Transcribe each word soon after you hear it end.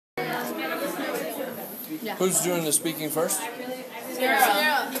Yeah. Who's doing the speaking first?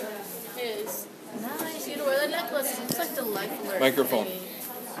 Sarah is nice. You know where the necklace looks like the life alert. Microphone.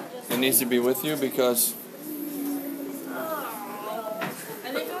 It needs to be with you because.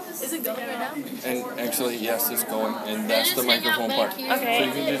 Is it going right now? And actually, yes, it's going, and that's the microphone part. Okay. So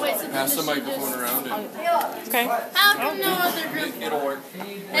you can just pass the microphone around and Okay. How come no other group? it'll work.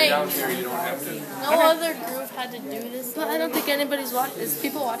 Way down here, you don't have to. No other group had to do this. But I don't think anybody's watching. Is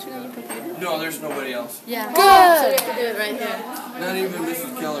people watching on your computer? No, there's nobody else. Yeah. Good. So we have to do it right here. Not even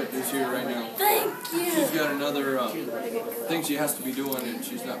Mrs. Keller is here right now. Thank you. She's got another thing she has to be doing, and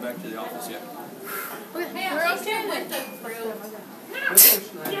she's not back to the office yet. Okay. We're okay with the group.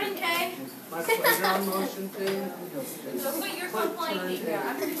 Okay. My playground motion thing. But you're complaining.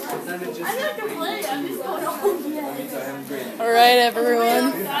 Then it just I'm not complaining. I'm just going home. That means I haven't graded. All right,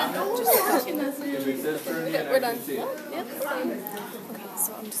 everyone. If it says turn in, I can see it. Yep.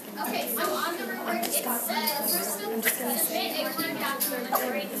 So I'm just gonna. Okay, so on the rubric it says submit a contact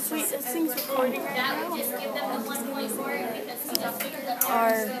survey. Wait, this thing's recording right That now. would just give them the 1 point for it because we don't figure that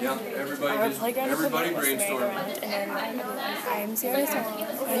Yeah, everybody Playground brainstorm. and then I'm Sierra. I'm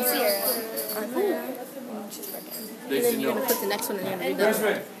Sierra. She's working. They And then should you're know. gonna put the next one in and be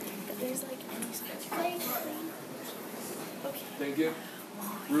Freshman, done. There's like any thank you.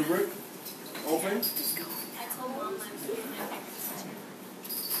 Rubric, open.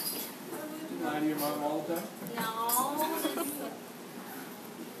 Lie to your mom all the time.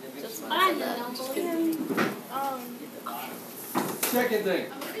 Second thing,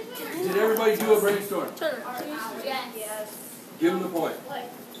 did everybody do a brainstorm? Give them the point.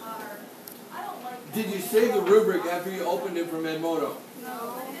 Did you save the rubric after you opened it from Edmodo?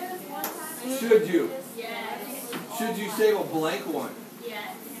 No. Should you? Yes. Should you save a blank one?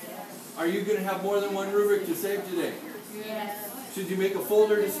 Yes. Are you going to have more than one rubric to save today? Yes. Should you make a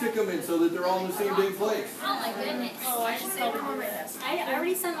folder to stick them in so that they're all in the same dang place? Oh my goodness. Oh, I should probably do that. I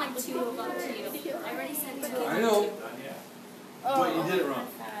already sent like 2 of them to you. I already sent 2. I know, but you did it wrong.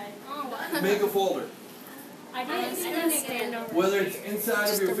 Oh, Make a folder. I didn't stand over. Whether it's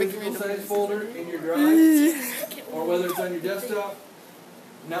inside of your physical science folder in your drive, or whether it's on your desktop,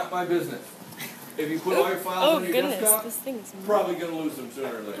 not my business. If you put all your files on your desktop, this thing's. probably going to lose them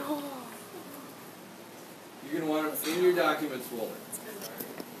sooner or later. You're going to want them in your documents folder.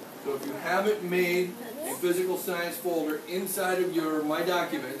 So if you haven't made a physical science folder inside of your My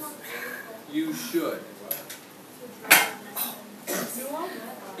Documents, you should.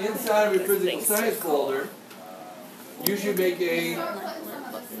 Inside of your physical science folder, you should make a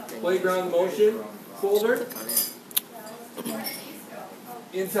playground motion folder.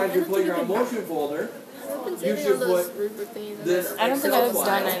 Inside your playground motion folder, you should put this I don't think Excel I've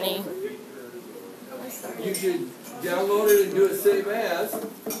done file. any. You should download it and do it save as.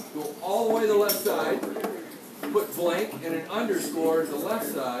 Go all the way to the left side. Put blank and an underscore at the left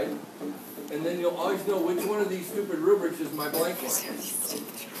side. And then you'll always know which one of these stupid rubrics is my blank one.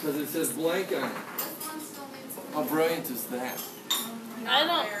 Because it says blank on it. How brilliant is that? I don't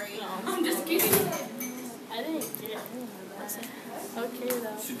know. I'm just kidding. I didn't get it. Okay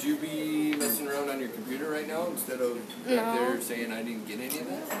though. Should you be messing around on your computer right now instead of back there saying I didn't get any of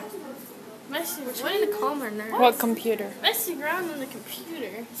that? We're trying to calm her nerves. What computer? Messing around on the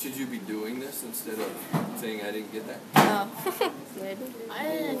computer. Should you be doing this instead of saying I didn't get that? Oh. Maybe. I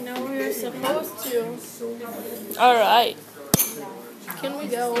didn't know we were supposed to. All right. Can we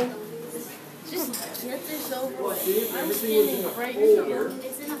go? Just get this over with. See, I'm everything was in a standing right folder. here.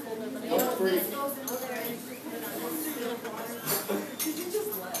 It's in a folder, but Oh, pretty.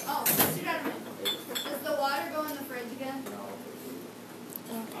 Does the water go in the fridge again?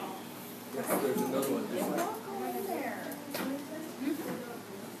 Yes, there's another one.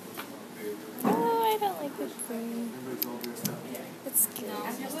 Oh, I don't like this thing. Everybody's all dressed up. It's scary.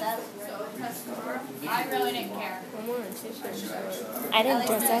 I really didn't care. I'm wearing a t-shirt. I didn't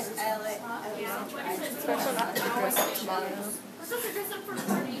dress up. Especially not to dress up tomorrow. We're supposed to dress up for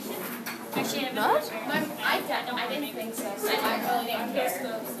coordination. Actually, I didn't think so. I really didn't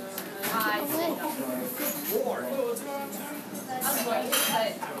care. I was going to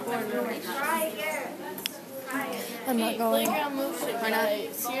cut. Right here. I'm not going Playground motion. Why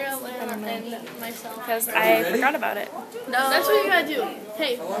not? Sierra, Lana, and myself. because I forgot about it. No. That's what you gotta do.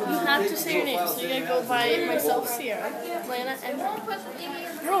 Hey, you have to say your name. So you're gonna go by myself, Sierra, Lana, and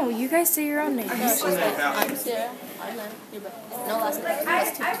No, you guys say your own names. I'm Sierra. I'm Lana. You're back. No last name.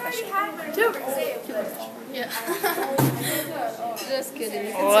 That's too professional. Too. Yeah. Just kidding.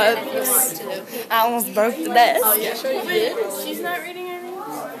 You can say anything you want to. I almost broke the desk. Oh yeah, sure you did. She's not reading her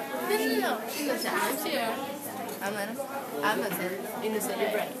name. No. She's gonna say I'm Sierra. I'm Lana. I'm not saying. You can say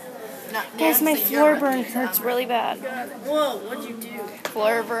you're right. Guys, my floor burn hurts really bad. Whoa, what'd you do?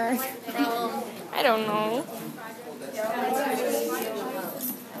 Floor burn. I don't know.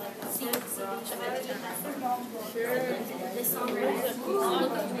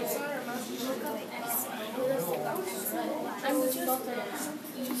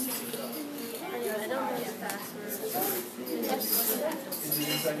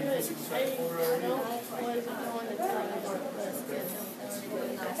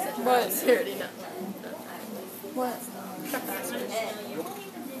 What? What?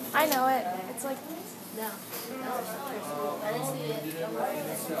 I know it. It's like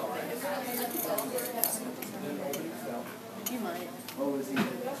You might.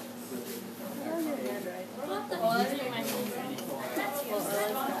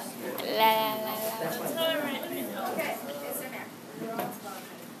 la la la la.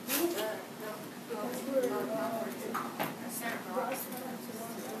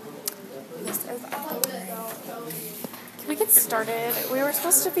 Can we get started? We were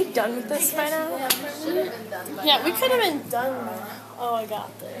supposed to be done with this by now. Yeah, we could have been done. Oh, I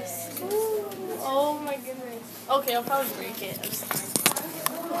got this. Ooh, oh my goodness. Okay, I'll probably break it. I'm sorry.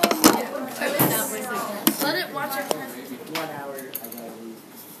 Let it watch your pen. 1 hour. I gotta leave.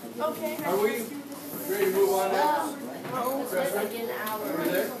 Okay. Are we ready to move on now? It's like an hour. Over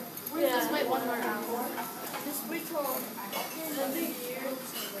there? Yeah. Just wait 1 more hour. Just wait till the big year.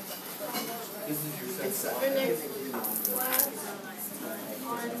 This is your second. Our next class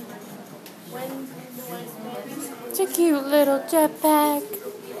on Wednesday. It's a cute little jetpack.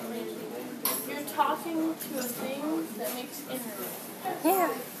 You're talking to a thing that makes internet. Yeah.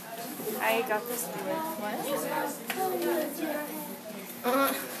 I got this one.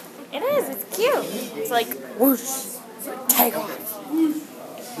 What? It is. It's cute. It's like whoosh. Take off.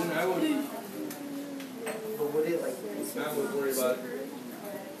 Then I would worry about it.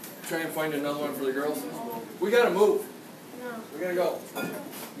 Try and find another one for the girls. We gotta move. No. We gotta go.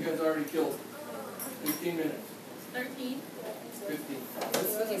 You guys already killed 15 minutes. 13. 15.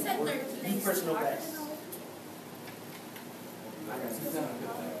 You said 13. Personal best.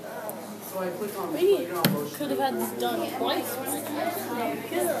 So I click on We could have had this done twice.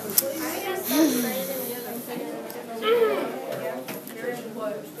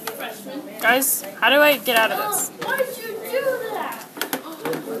 Guys, how do I get out of this? Why'd you do that?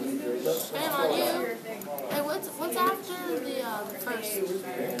 Shame on you. Hey, what's after the first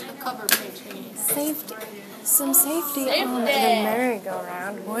cover page thingy? Safety. Some safety on the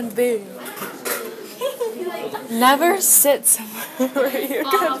merry-go-round would be never sit somewhere where you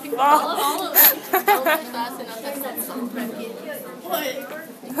could fall.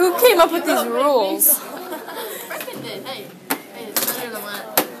 Who came up with these rules? Frickin' did. Hey, it's better than what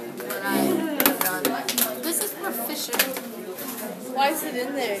I've done. This is proficient. Why is it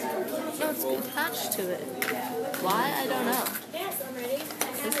in there? No, it's attached to it. Why? I don't know. Yes, I'm ready.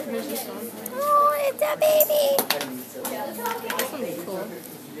 Here's this one. Oh, it's a baby. This would be cool.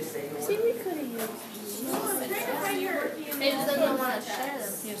 See, we could have used. Hey, it doesn't want to share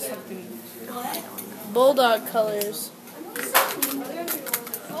them. Here's something. Bulldog colors.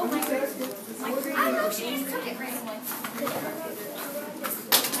 Oh my goodness. I know she just cut it randomly.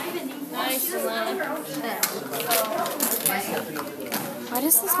 Nice, Alana. Why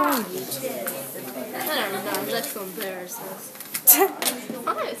does this go on YouTube? I don't know. I'm just to embarrass us.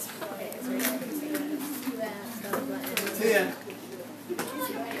 Why? It's fine. Yeah.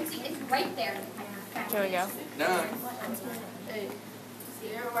 It's right there. Here we go. 9.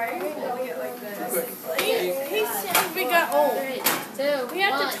 Why are you doing it like this? He said we got old. 2, We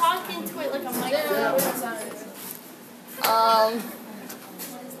have to talk into it like a microphone.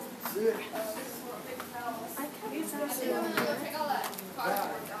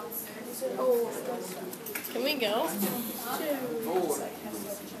 Can we go? 4.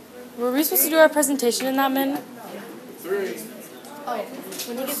 Were we supposed to do our presentation in that minute? 3. Oh,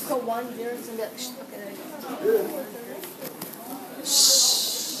 when he gets to 1, 0, it's gonna be like, shh, okay, there you go.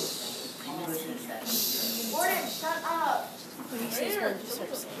 Gordon, shut up. When he says 1, just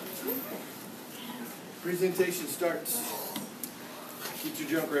start saying. Presentation starts. Get your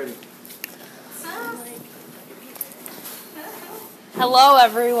junk ready. Hello,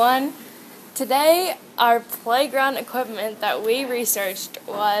 everyone. Today, our playground equipment that we researched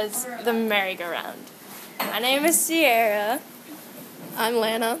was the merry-go-round. My name is Sierra. I'm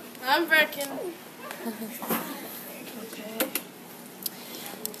Lana. I'm Brecken.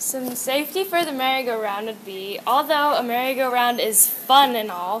 Some safety for the merry-go-round would be, although a merry-go-round is fun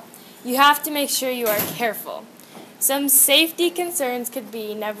and all, you have to make sure you are careful. Some safety concerns could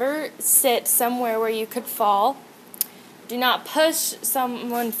be never sit somewhere where you could fall. Do not push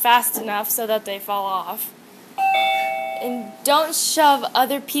someone fast enough so that they fall off. And don't shove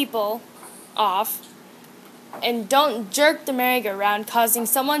other people off. And don't jerk the merry-go-round, causing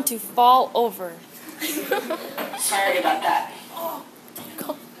someone to fall over. Sorry about that.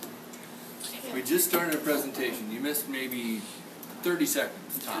 We just started a presentation. You missed maybe 30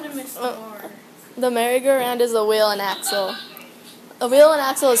 seconds tops. The merry-go-round is a wheel and axle. A wheel and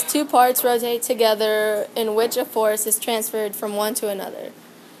axle is two parts rotate together in which a force is transferred from one to another.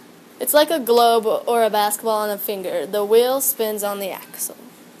 It's like a globe or a basketball on a finger. The wheel spins on the axle.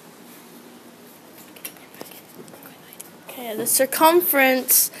 Okay, the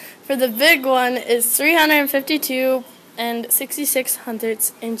circumference for the big one is 352 and 66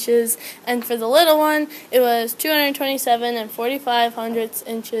 inches, and for the little one it was 227 and 45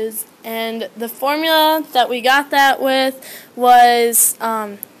 inches. And the formula that we got that with was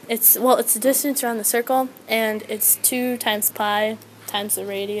it's the distance around the circle, and it's 2 times pi times the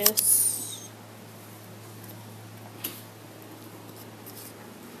radius.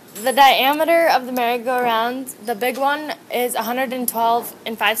 The diameter of the merry-go-round, the big one, is 112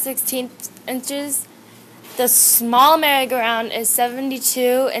 and 5/16 inches. The small merry-go-round is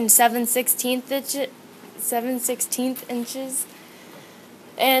 72 and 7/16 inches.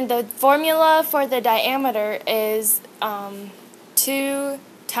 And the formula for the diameter is 2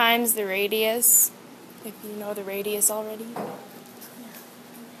 times the radius, if you know the radius already.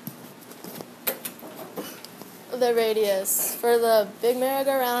 The radius. For the big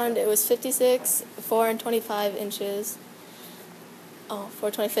merry-go-round, it was 56, 4 and 25 inches.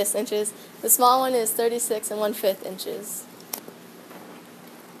 4/25 inches. The small one is 36 and 1/5 inches.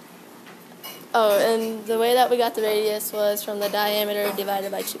 Oh, and the way that we got the radius was from the diameter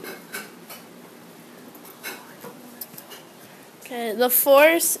divided by 2. Okay, the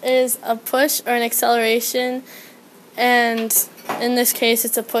force is a push or an acceleration, and in this case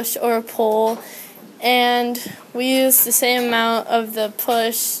it's a push or a pull. And we used the same amount of the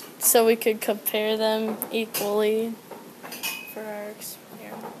push so we could compare them equally for our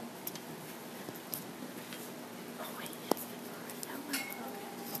experiment.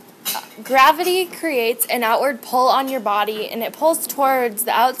 Gravity creates an outward pull on your body, and it pulls towards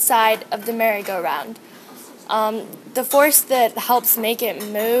the outside of the merry-go-round. The force that helps make it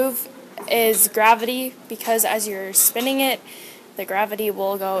move is gravity, because as you're spinning it, the gravity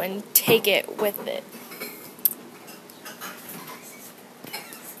will go and take it with it.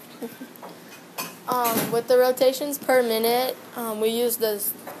 With the rotations per minute, we used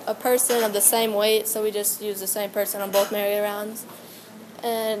a person of the same weight, so we just used the same person on both merry-go-rounds.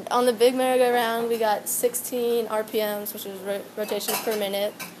 And on the big merry-go-round, we got 16 RPMs, which is rotations per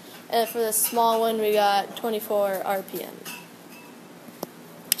minute. And for the small one, we got 24 RPM.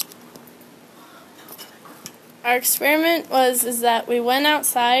 Our experiment is that we went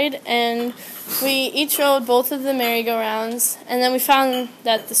outside and we each rode both of the merry-go-rounds, and then we found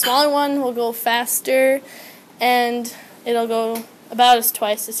that the smaller one will go faster and it'll go about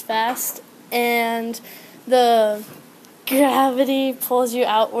twice as fast, and the gravity pulls you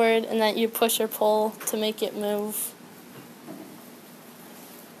outward and that you push or pull to make it move.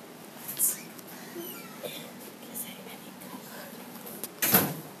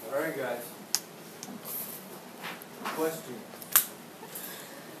 Alright guys. Question.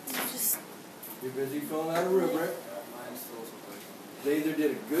 You're busy filling out a rubric. They either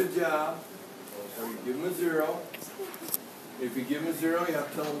did a good job or you give them a 0. If you give them a 0, you have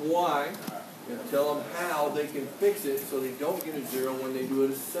to tell them why. You have to tell them how they can fix it so they don't get a 0 when they do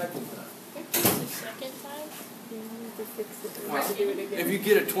it a second time. Well, if you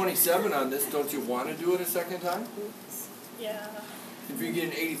get a 27 on this, don't you want to do it a second time? Yeah. If you get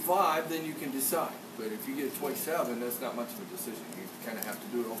an 85, then you can decide. But if you get a 27, that's not much of a decision. You kind of have to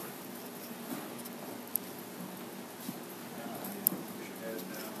do it over.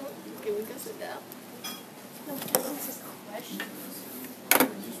 Can we go sit down? No, this is questions.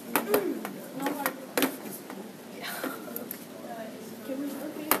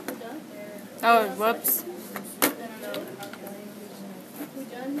 Oh, whoops. We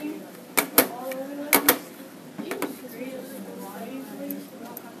done here?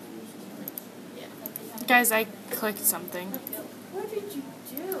 Guys, I clicked something. What did you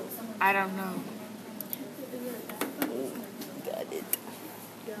do? I don't know. Got it.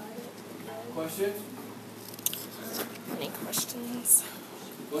 Questions? Any questions?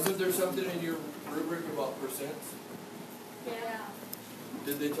 Wasn't there something in your rubric about percents? Yeah.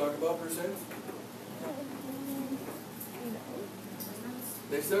 Did they talk about percents?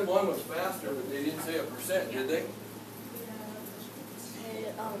 They said one was faster, but they didn't say a percent, did they?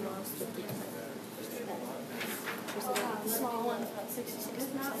 Small one, about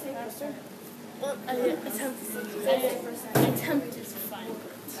 66% faster. Well, I attempted to find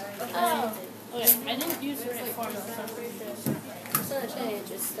okay, I didn't use the right formula, so I'm pretty sure it's not a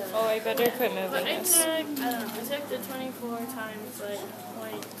change, it's Oh, I better quit moving but I this. took, I don't know, I took the 24 times like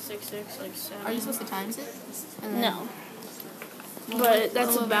 0.66, like 7. Are you supposed to times it? No. But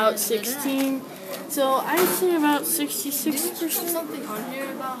that's about 16. So I say about 66%. Something on here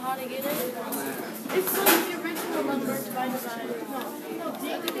about how to get it. It's like the original number divided by, no,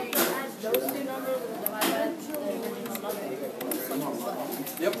 the other day you add those two numbers and divide by the original number.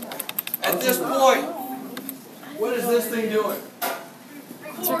 Yep. At this point, what is this thing doing?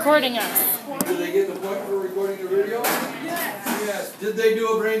 It's recording us. Did they get the point for recording the video? Yes. Did they do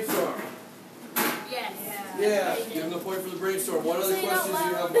a brainstorm? Yes. Yeah. Give them the point for the brainstorm. What other questions do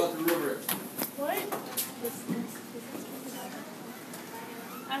you have about the rubric? What?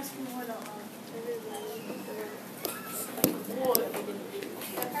 Ask me what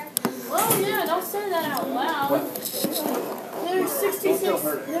well, yeah, don't say that out loud. There's 66.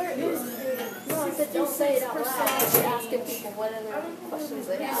 There is. No, I said don't say it out loud. Just asking people what other questions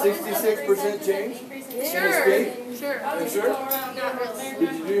they have. 66% change? Sure. Sure. You sure? Did you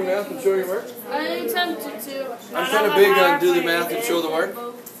do your math and show your work? I attempted to. I'm kind of big on do the math and show the work.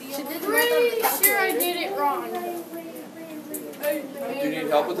 Pretty sure I did it wrong. Do you need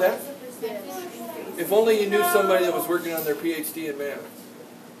help with that? If only you knew somebody that was working on their PhD in math.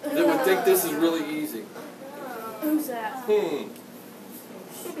 That would think this is really easy. Who's that?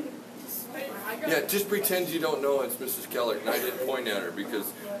 Yeah, just pretend you don't know it's Mrs. Keller, and I didn't point at her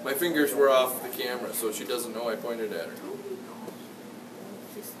because my fingers were off the camera, so she doesn't know I pointed at her.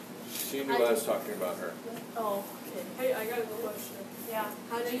 She knew I was talking about her. Oh, okay. Hey, I got a question. Yeah.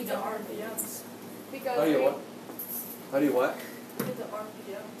 How do you get the RPMs? How do you what? How do you what? Get the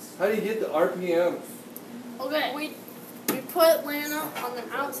RPMs. How do you get the RPMs? Okay. We put Lana on the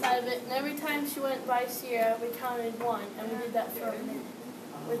outside of it, and every time she went by Sierra, we counted 1, and we did that for a minute.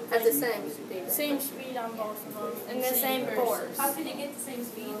 At the same speed. Same speed on both of them. And the same force. How could you get the same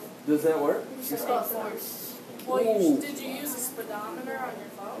speed? Does that work? It's the same force. Well, Ooh. did you use a speedometer on your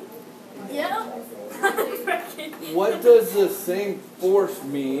phone? Yeah. What does the same force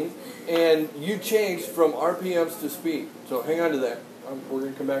mean? And you changed from RPMs to speed. So hang on to that. We're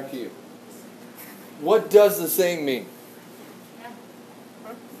going to come back to you. What does the same mean?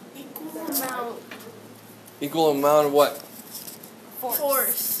 Equal amount. Equal amount of what?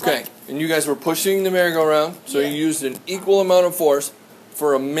 Force. Okay. And you guys were pushing the merry-go-round, so Yeah. you used an equal amount of force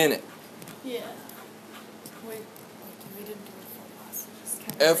for a minute. Yeah.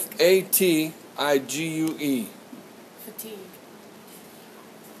 Fatigue. Fatigue.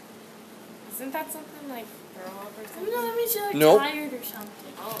 Isn't that something like throw up or something? No, that means you're like Nope. tired or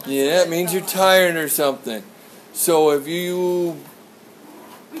something. Yeah, it means you're tired or something. So if you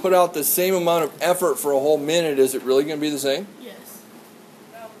put out the same amount of effort for a whole minute, is it really going to be the same? Yes.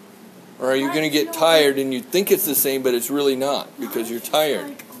 Or are you going to get tired and you think it's the same, but it's really not because you're tired?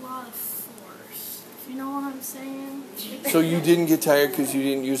 Like a lot of force. You know what I'm saying? So you didn't get tired because you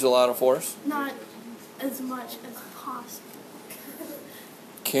didn't use a lot of force? Not as much as possible.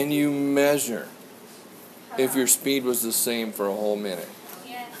 Can you measure if your speed was the same for a whole minute?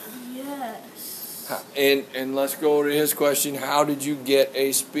 Yes. And let's go to his question. How did you get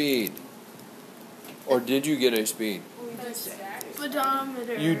a speed? Or did you get a speed?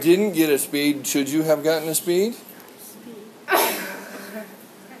 Speedometer. You didn't get a speed. Should you have gotten a speed?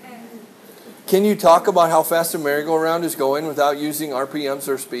 Can you talk about how fast a merry-go-round is going without using RPMs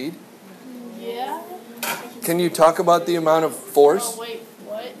or speed? Yeah. Can you talk about the amount of force? Oh, wait,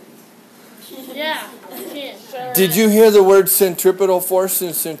 what? Yeah, I can. Sure. Did you hear the word centripetal force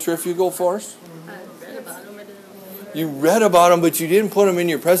and centrifugal force? I read about them. I didn't know. You read about them, but you didn't put them in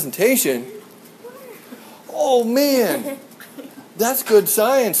your presentation. Oh, man. That's good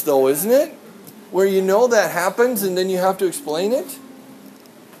science, though, isn't it? Where you know that happens and then you have to explain it.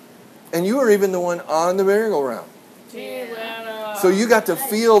 And you were even the one on the merry-go-round. So you got to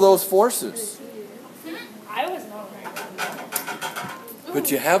feel those forces. I was not very good.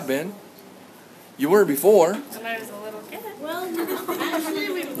 But you have been. You were before. When I was a little kid. Well,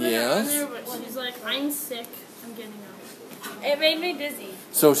 actually, we put Yes. her on there, but she's like, I'm sick. I'm getting up. It made me dizzy.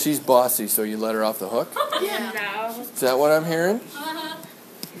 So she's bossy, so you let her off the hook? Yeah. No. Is that what I'm hearing?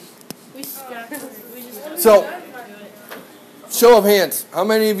 We just got to So, do it. show of hands. How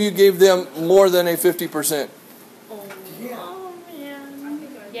many of you gave them more than a 50%? Oh, man.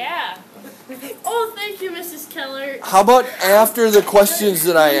 Yeah. Oh, thank you, Mrs. Keller. How about after the questions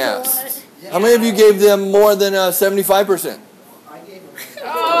that I asked? How many of you gave them more than a 75%?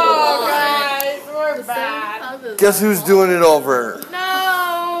 Oh, guys, we're Guess who's doing it over?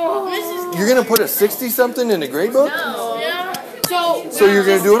 No. You're going to put a 60-something in the grade book? No. Yeah. So you're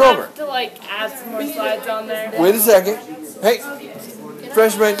going to do it over? To like add some more slides on there. Wait a second. Hey,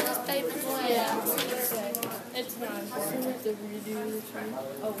 freshman. It's not.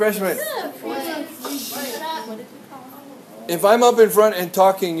 Freshman. If I'm up in front and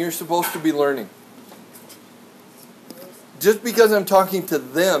talking, you're supposed to be learning. Just because I'm talking to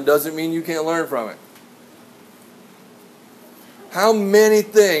them doesn't mean you can't learn from it. How many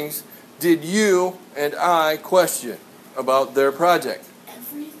things did you and I question about their project?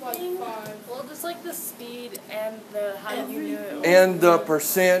 Everything. Well, just like the speed and the how you knew it. And the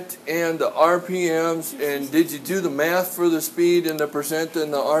percent and the RPMs, and did you do the math for the speed and the percent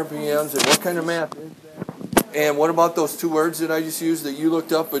and the RPMs, and what kind of math is that? And what about those two words that I just used that you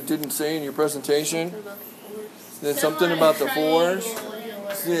looked up but didn't say in your presentation? Then something about the fours?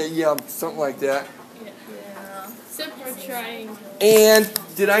 Yeah, something like that. Super triangle. And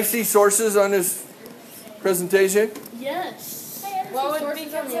did I see sources on this presentation? Yes. What would be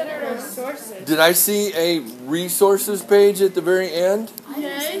considered our sources? Did I see a resources page at the very end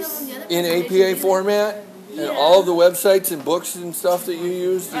Yes. in APA format? And all of the websites and books and stuff that you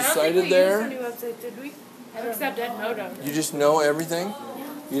used is cited there? I don't think we used any website, did we? Except Edmodo. You just know everything?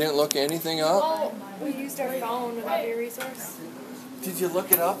 You didn't look anything up? Well, we used our phone without your resource. Did you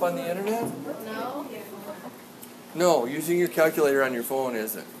look it up on the internet? No. No, using your calculator on your phone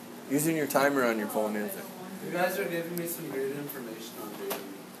isn't. Using your timer on your phone isn't. You guys are giving me some weird information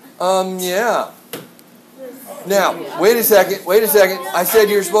on dating. Yeah. Now, wait a second. I said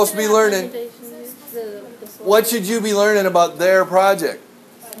you're supposed to be learning. What should you be learning about their project?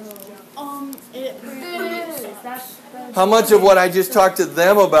 How much of what I just talked to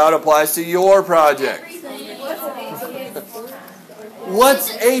them about applies to your project? What's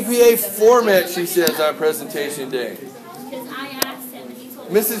APA format, she says, on presentation day?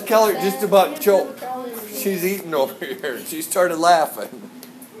 Mrs. Keller just about choked. She's eating over here. She started laughing.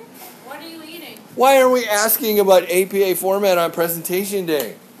 What are you eating? Why are we asking about APA format on presentation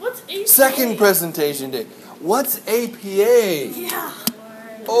day? What's APA? Second presentation day. What's APA? Yeah.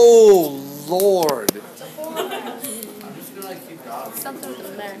 Oh, Lord. I'm just gonna keep talking. Something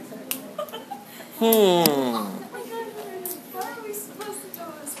with America. Why are we supposed to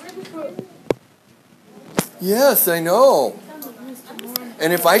know this? We're the Yes, I know.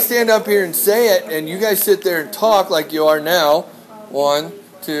 And if I stand up here and say it, and you guys sit there and talk like you are now, 1,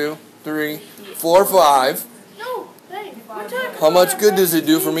 2, 3, 4, 5. No, hey, we're talking How much good does it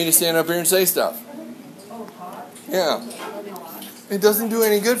do for me to stand up here and say stuff? Yeah. It doesn't do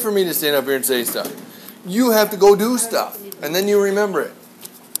any good for me to stand up here and say stuff. You have to go do stuff, and then you remember it.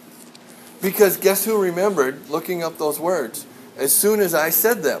 Because guess who remembered looking up those words as soon as I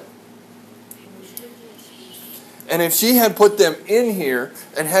said them? And if she had put them in here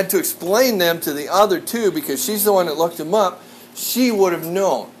and had to explain them to the other two because she's the one that looked them up, she would have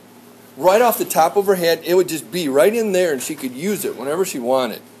known. Right off the top of her head, it would just be right in there and she could use it whenever she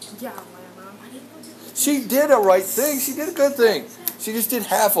wanted. Yeah, whatever. She did a right thing. She did a good thing. She just did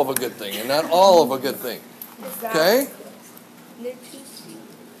half of a good thing and not all of a good thing. Okay?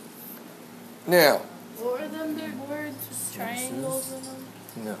 Now. What were them big words? Triangles and them?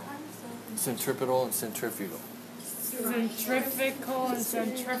 No. Centripetal and centrifugal. Centrifugal and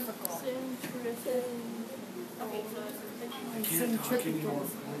centrifugal. Centrifugal.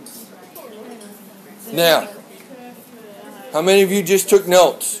 Now, how many of you just took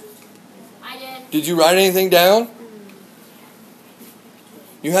notes? I did. Did you write anything down?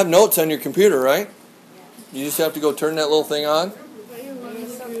 You have notes on your computer, right? You just have to go turn that little thing on.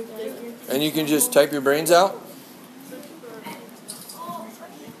 And you can just type your brains out.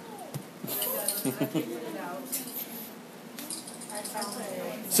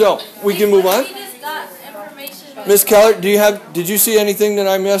 So, we can move on. Miss Keller, did you see anything that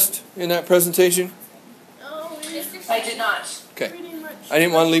I missed in that presentation? I did not. Okay. I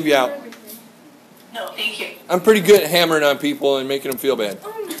didn't want to leave you out. No, thank you. I'm pretty good at hammering on people and making them feel bad.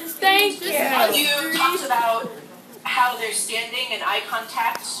 Thank you. You talked about how they're standing and eye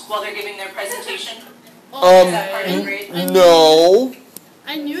contact while they're giving their presentation. Is that part of the grade? No.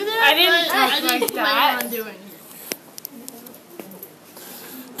 I knew that, I didn't but I talk didn't like plan that. on doing it.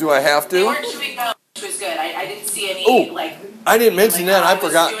 Do I have They to? weren't chewing gum, which was good. I didn't see any, Oh, like... I didn't mention that. I was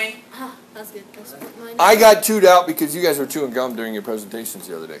forgot. doing. That's good. That's mine. I got chewed out because you guys were chewing gum during your presentations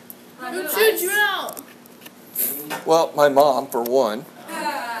the other day. Who chewed you out? Well, my mom, for one.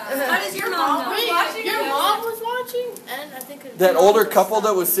 What is your mom? Wait, your mom was watching? And I think That older couple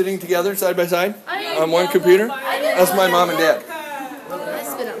that was sitting together side by side on one computer? That's my mom and dad. I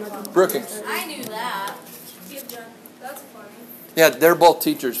spit out my gum. Brookings. I knew that. Yeah, they're both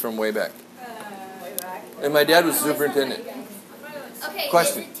teachers from way back. And my dad was superintendent. Okay,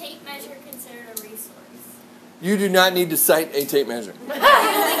 Question. is a tape measure considered a resource? You do not need to cite a tape measure.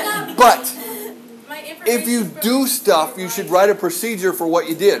 But if you do stuff, you should write a procedure for what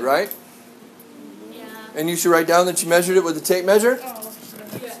you did, right? Yeah. And you should write down that you measured it with a tape measure.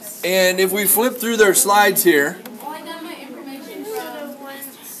 And if we flip through their slides here. I got my information from.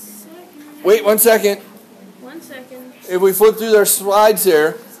 Wait 1 second. 1 second. If we flip through their slides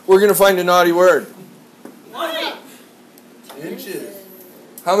here, we're going to find a naughty word. What? Inches.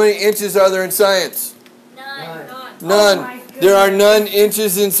 How many inches are there in science? None. None. There are none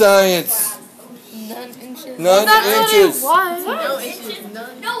inches in science. None inches. None inches. No inches,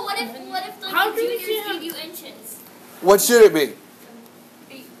 none. No, what if like How the could juniors you give you inches? What should it be?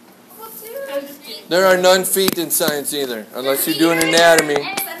 There are none feet in science either, unless you're doing anatomy.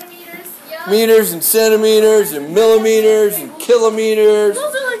 And centimeters. Yep. Meters and centimeters and millimeters and kilometers.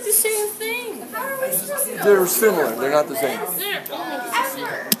 Those are like the same thing. They're similar. They're not the same. They're almost the same.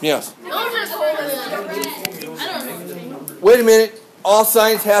 Yes. Those are totally different. I don't know. Wait a minute. All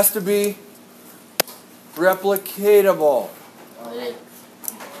science has to be replicatable.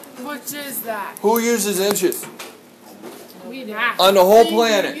 Which is that? Who uses inches We have. on the whole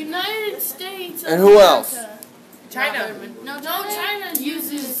planet? United States. And who else? China. No, China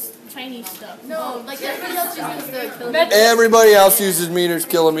uses Chinese stuff. No, like everybody else uses the kilometers. Everybody else uses meters,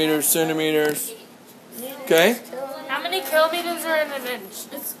 kilometers, centimeters. Okay? How many kilometers are in an inch?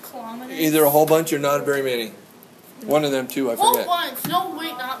 It's kilometers. Either a whole bunch or not very many. One of them too, I Whole forget. bunch. No,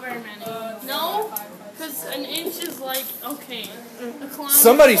 wait, not very many. No? Because an inch is like, okay. A kilometer.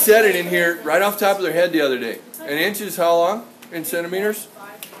 Somebody said it in here right off the top of their head the other day. An inch is how long in centimeters?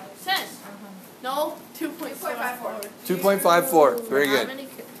 10. No, 2.54. 2.54. Very good.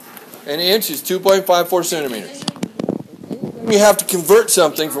 An inch is 2.54 centimeters. You have to convert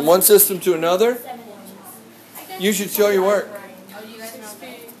something from one system to another. You should show your work.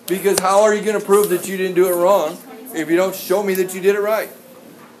 Because how are you going to prove that you didn't do it wrong if you don't show me that you did it right?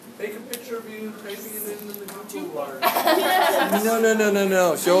 Take a picture of you typing it into the Google bar.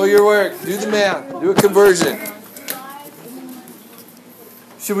 No. Show your work. Do the math. Do a conversion.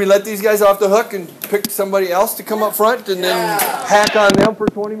 Should we let these guys off the hook and pick somebody else to come up front and then hack on them for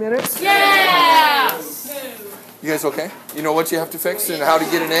 20 minutes? Yeah! You guys okay? You know what you have to fix and how to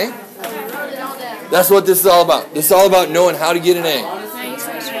get an A? That's what this is all about. This is all about knowing how to get an A.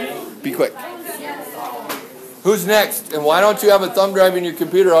 Be quick. Who's next? And why don't you have a thumb drive in your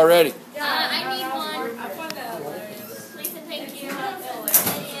computer already? I need one. Please and thank you.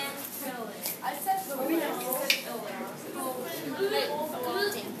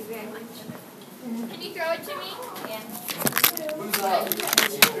 Can you throw it to me? Yeah. No.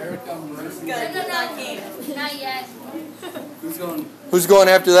 Not yet. Who's going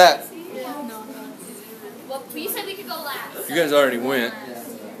after that? Well, we said we could go last. You guys already went.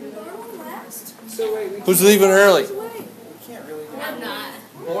 Who's leaving early? I'm not.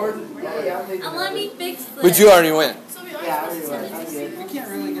 I'm on me big split. But you already went.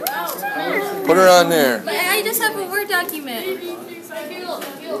 Put her on there. But I just have a Word document.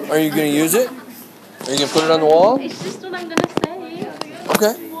 Are you going to use it? Are you going to put it on the wall? It's just what I'm going to say.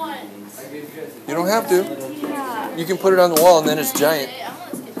 Okay. You don't have to. You can put it on the wall and then it's giant.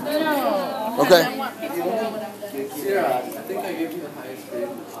 Okay. Sarah, I think I gave you the highest grade.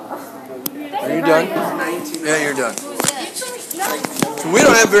 Are you done? Yeah, you're done. So we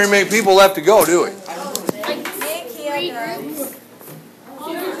don't have very many people left to go, do we?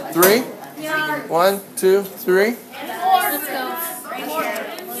 3? 1, 2, 3?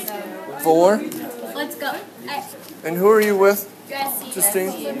 4? Let's go. And who are you with? Jesse.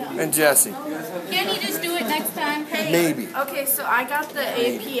 Justine and Jesse. Can you just do it next time? Maybe. Okay, so I got the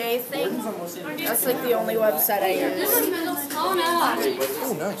APA thing. That's like the only website I use. Oh,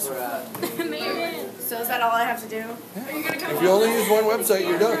 nice. So is that all I have to do? If you only use one website,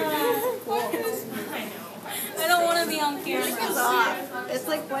 you're done. I don't want to be on camera. It's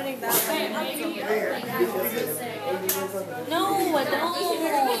like pointing that way. No, I don't.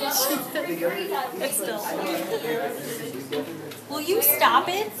 It's still. Will you stop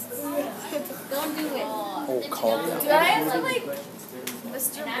it? Don't do it. Oh, calm down. Do I have to like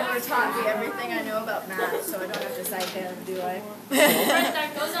Mr. Miller taught me everything I know about math, so I don't have to cite him, do I?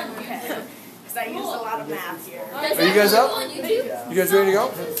 That goes on here. Because I used a lot of math here. Are you guys up? On YouTube? You guys ready to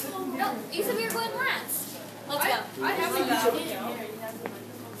go? No, you said we were going last. Let's go. I have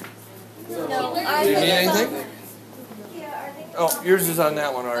Do you need anything? Oh, yours is on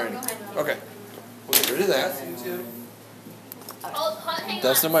that one already. Okay. We'll get rid of that. Oh, hang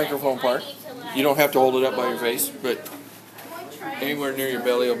That's the on a microphone second. I part. need to, like- You don't have to hold it up by your face, but Anywhere near your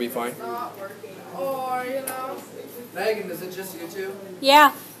belly will be fine. Or, you know. Megan, is it just you two?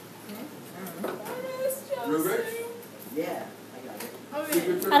 Yeah. Rubric? Yeah.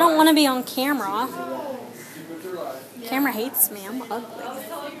 I don't want to be on camera. Secrets are lies. Camera hates me. I'm ugly. I'll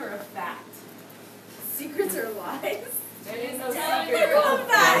tell you a fact. Secrets are lies. There is no Tell me secret. about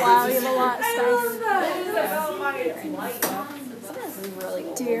that. Wow, you have a lot of I love stuff. that. It is about my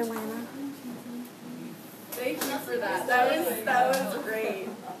light. Dear Lana. Thank you for that. That was great.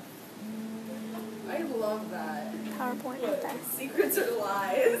 I love that. PowerPoint with that. Secrets are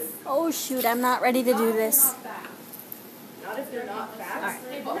lies. Oh shoot, I'm not ready to do this. Not if they're not facts.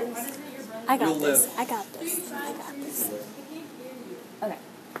 I got You'll this. live. I got this. I got this. Okay.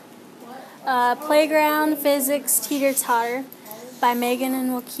 Playground Physics Teeter-Totter by Megan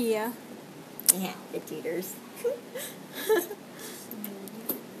and Wakia. Yeah, the teeters.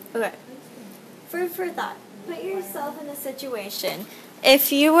 Okay. Food for thought. Put yourself in a situation.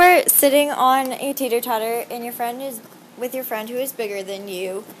 If you were sitting on a teeter-totter and your friend is with your friend who is bigger than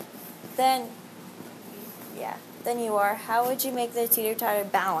you, then you are. How would you make the teeter-totter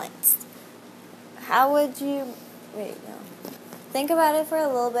balanced? How would you... Wait, no. Think about it for a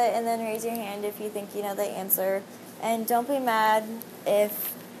little bit and then raise your hand if you think you know the answer. And don't be mad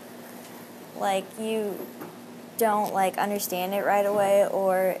if, like, you don't, like, understand it right away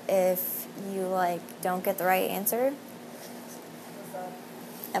or if you, like, don't get the right answer.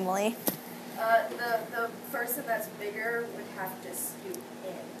 Emily? The person that's bigger would have to scoot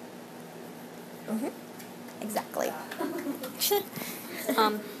in. Mm-hmm. Exactly. Do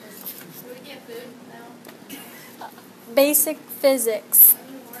we get food now? Basic physics.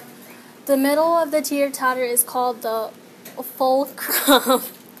 The middle of the teeter-totter is called the fulcrum.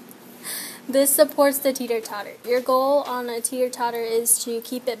 This supports the teeter-totter. Your goal on a teeter-totter is to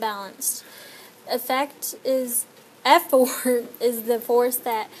keep it balanced. Effort is the force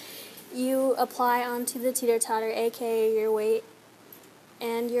that you apply onto the teeter-totter, aka your weight,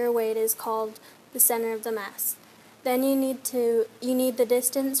 and your weight is called the center of the mass. Then you need the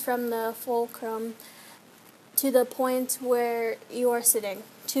distance from the fulcrum to the point where you are sitting.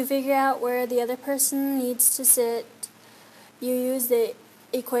 To figure out where the other person needs to sit, you use the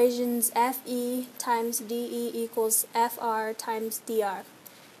equations Fe times De equals Fr times Dr.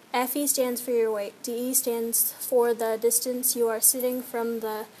 Fe stands for your weight. De stands for the distance you are sitting from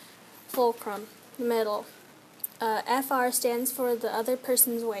the fulcrum, the middle. Fr stands for the other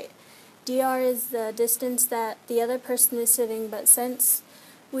person's weight. Dr is the distance that the other person is sitting, but since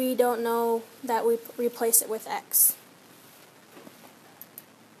we don't know that, we replace it with x.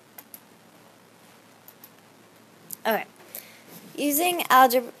 Okay. Using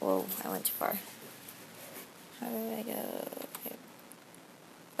algebra... Whoa, I went too far. How did I go?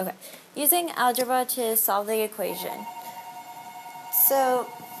 Okay. Using algebra to solve the equation. So,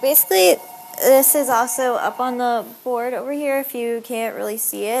 basically, this is also up on the board over here if you can't really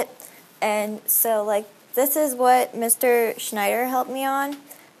see it. And so, like, this is what Mr. Schneider helped me on.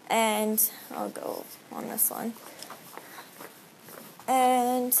 And I'll go on this one.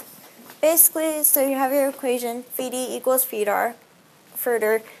 And basically, so you have your equation, phi d equals phi r,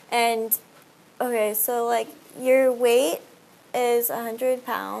 further. And, okay, so, like, your weight is 100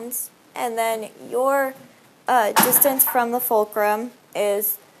 pounds. And then your distance from the fulcrum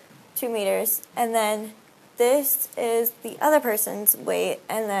is 2 meters. And then this is the other person's weight.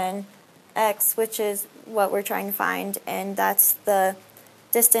 And then x, which is what we're trying to find, and that's the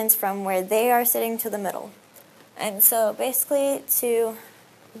distance from where they are sitting to the middle. And so basically to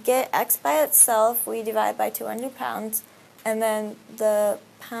get x by itself, we divide by 200 pounds, and then the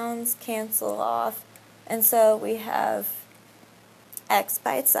pounds cancel off, and so we have x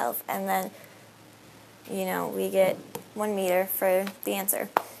by itself, and then, you know, we get 1 meter for the answer.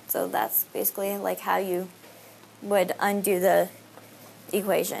 So that's basically like how you would undo the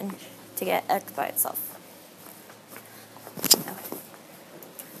equation to get x by itself.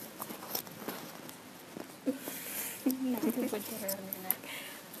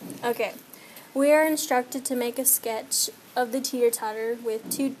 Okay. We are instructed to make a sketch of the teeter-totter with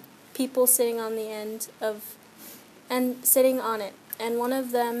 2 people sitting on the end of and sitting on it, and one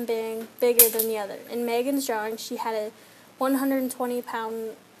of them being bigger than the other. In Megan's drawing, she had a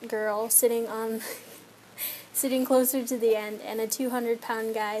 120-pound girl sitting closer to the end, and a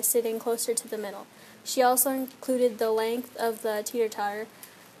 200-pound guy sitting closer to the middle. She also included the length of the teeter-totter,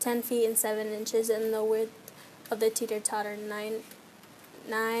 10 feet and 7 inches, and the width of the teeter-totter, 9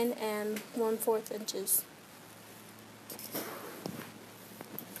 1/4 inches.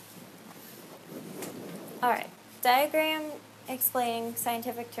 Alright, diagram explaining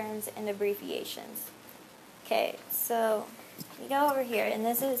scientific terms and abbreviations. Okay, so you go over here, and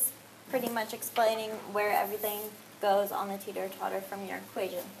this is pretty much explaining where everything goes on the teeter-totter from your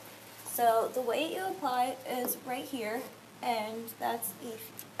equation. So the weight you apply is right here, and that's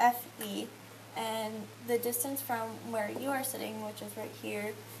FE, and the distance from where you are sitting, which is right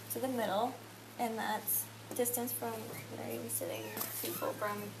here, to the middle, and that's distance from where you're sitting to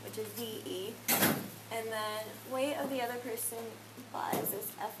fulcrum, which is VE. And then weight of the other person applies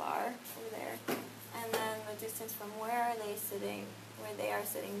is FR over there. And then the distance from where they are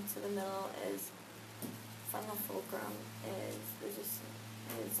sitting to the middle is from the fulcrum is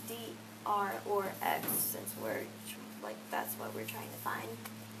DR or X, since we're that's what we're trying to find.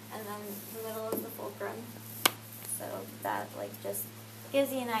 And then the middle is the fulcrum. So that just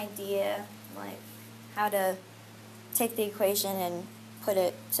gives you an idea how to take the equation and put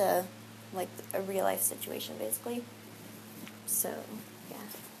it to a real life situation, basically. So, yeah.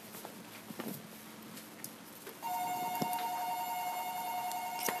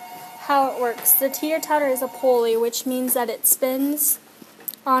 How it works. The teeter-totter is a pulley, which means that it spins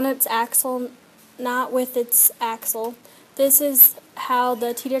on its axle, not with its axle. This is how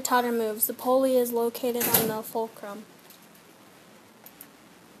the teeter-totter moves. The pulley is located on the fulcrum.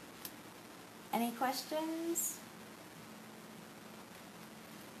 Any questions?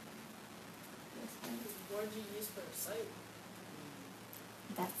 What did you use for a site?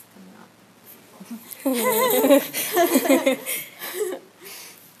 That's coming up.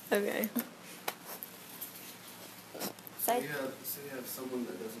 Okay. So you have someone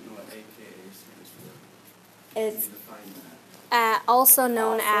that doesn't know what AKA stands for. It's You define that. Also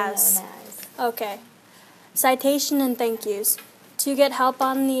known as. Okay. Citation and thank yous. To get help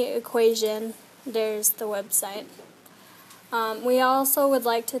on the equation, there's the website. We also would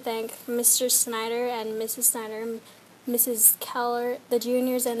like to thank Mr. Snyder and Mrs. Snyder, Mrs. Keller, the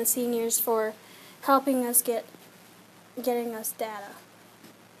juniors and the seniors for helping us getting us data.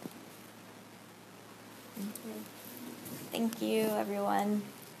 Thank you, everyone.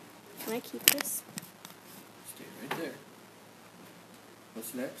 Can I keep this? Stay right there.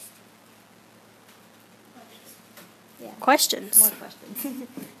 What's next? Yeah. Questions. More questions.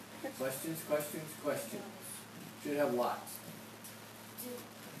 Questions. Should have lots.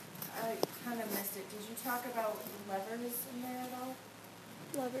 I kind of missed it. Did you talk about levers in there at all?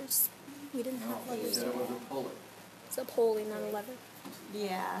 Levers. We didn't have No, you levers. said it was a pulley. It's a pulley, not a lever.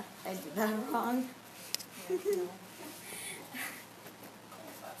 Yeah, I did that wrong.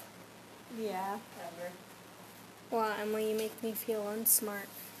 Yeah. Wow, Emily, you make me feel unsmart.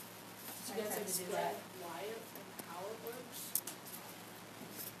 Did you guys explain why and how it works?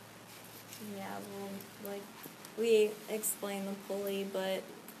 Yeah, well, we explained the pulley, but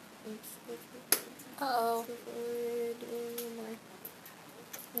Uh-oh.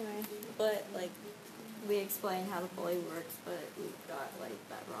 anyway, but we explained how the pulley works, but we got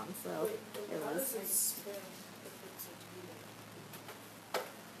that wrong, so it How was. does it spin if it's a teeter?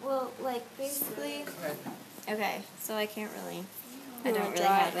 Well, basically. Okay, so I can't really. I You don't wanna really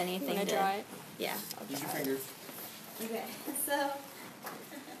draw have it? anything You wanna to. draw it? Yeah. Use your fingers. Okay, so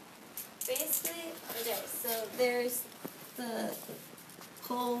basically, so there's the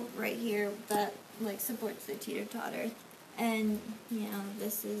pole right here that supports the teeter-totter, and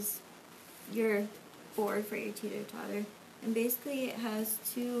this is your board for your teeter-totter, and basically it has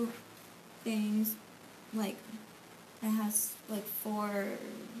two things, it has 4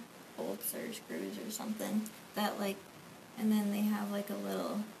 bolts or screws or something that and then they have a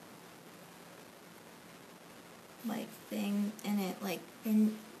little thing in it,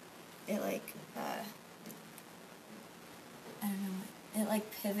 and it I don't know, it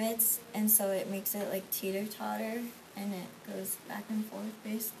pivots, and so it makes it teeter-totter, and it goes back and forth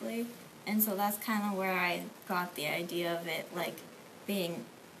basically, and so that's kind of where I got the idea of it being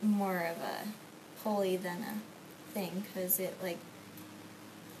more of a pulley than a thing, because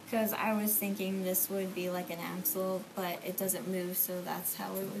I was thinking this would be an axle, but it doesn't move, so that's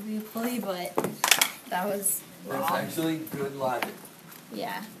how it would be a pulley, but that was wrong. That's actually good logic.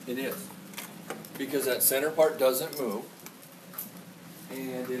 Yeah. It is. Because that center part doesn't move.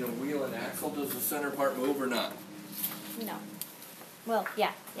 And in a wheel and axle, does the center part move or not? No. Well,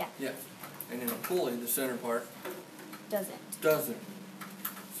 yeah. Yeah. And in a pulley, the center part Doesn't.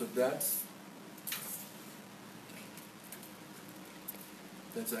 So that's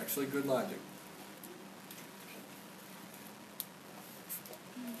actually good logic.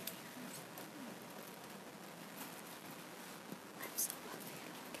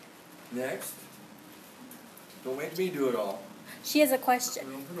 Next. Don't make me do it all. She has a question.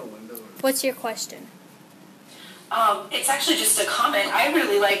 We open a window. What's your question? It's actually just a comment. I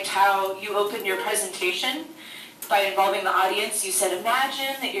really liked how you opened your presentation by involving the audience, you said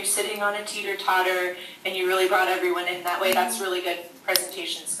imagine that you're sitting on a teeter-totter and you really brought everyone in that way. That's really good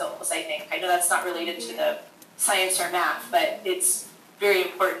presentation skills, I think. I know that's not related to the science or math, but it's very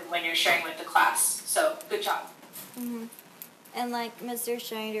important when you're sharing with the class. So good job. Mm-hmm. And like Mr.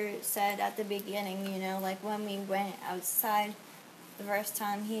 Schneider said at the beginning, you know, like when we went outside the first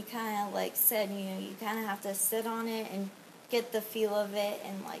time, he kind of like said, you know, you kind of have to sit on it and get the feel of it.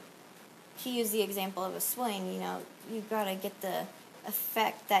 And like he used the example of a swing, you know, you've got to get the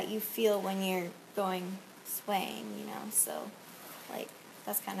effect that you feel when you're going swaying, you know. So like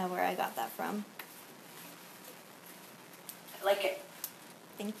that's kind of where I got that from. I like it.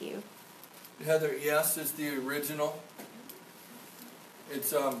 Thank you. Heather, yes, is the original.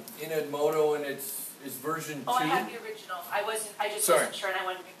 It's in Edmodo, and it's version 2. Oh, I have the original. I just wasn't sure, and I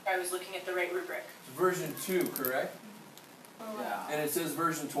wanted to make sure I was looking at the right rubric. It's version 2, correct? Yeah. And it says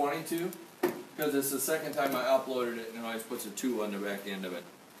version 22 because it's the second time I uploaded it, and it always puts a 2 on the back end of it.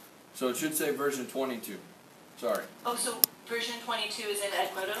 So it should say version 22. Sorry. Oh, so version 22 is in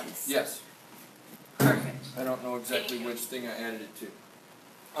Edmodo? Yes. Perfect. I don't know exactly which thing I added it to.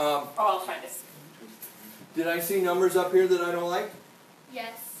 I'll find it. Did I see numbers up here that I don't like?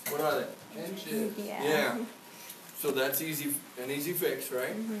 Yes. What are they? Inches. Yeah. So that's an easy fix,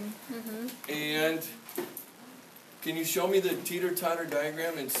 right? Mm-hmm. Mm-hmm. And can you show me the teeter-totter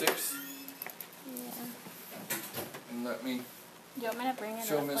diagram in 6? Yeah. And let me Do you want me to bring it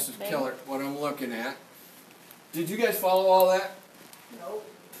show up Mrs. like Keller what I'm looking at. Did you guys follow all that? Nope.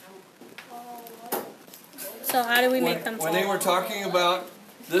 So how do we make them When they were talking about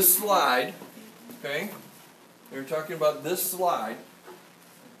this slide, okay? They were talking about this slide.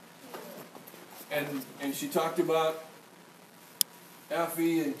 And she talked about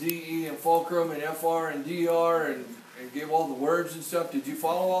FE and DE and fulcrum and FR and DR and gave all the words and stuff. Did you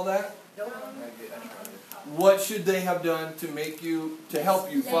follow all that? Nope. What should they have done to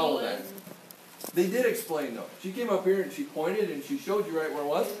help you follow that? They did explain though. She came up here and she pointed and she showed you right where it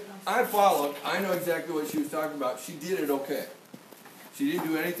was. I followed. I know exactly what she was talking about. She did it okay. She didn't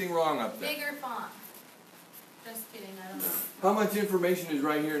do anything wrong up there. Bigger font. Just kidding, I don't know. How much information is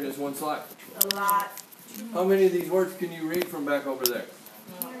right here in this one slide? A lot. How many of these words can you read from back over there?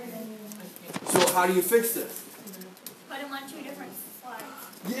 So how do you fix this? Put them on 2 different slides.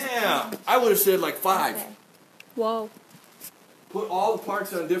 Yeah, I would have said like 5. Whoa. Put all the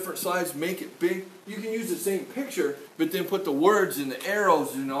parts on different slides, make it big. You can use the same picture, but then put the words and the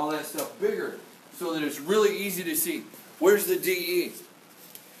arrows and all that stuff bigger so that it's really easy to see. Where's the DE?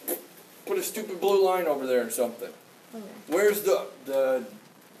 Put a stupid blue line over there or something. Okay. Where's the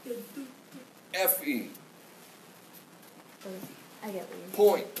FE? I get what you're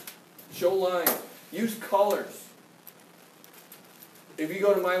Point. Show line. Use colors. If you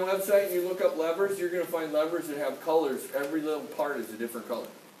go to my website and you look up levers, you're going to find levers that have colors. Every little part is a different color.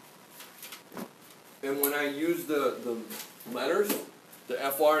 And when I use the letters, the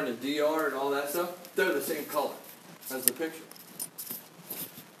FR and the DR and all that stuff, they're the same color as the picture.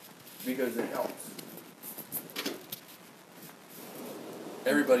 Because it helps.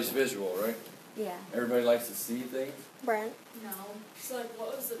 Everybody's visual, right? Yeah. Everybody likes to see things. Brent. No. So like,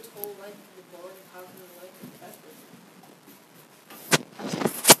 what was the total length of the board and how can the length affect it?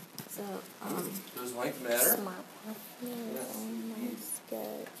 So, Does length matter? Smart. Yes. On my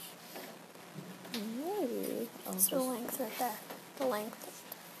sketch. Maybe. It's the length right there. The length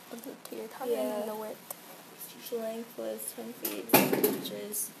of the teeter-totter and the width. the length was 10 feet, 7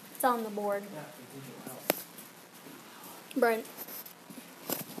 inches. It's on the board. Brent.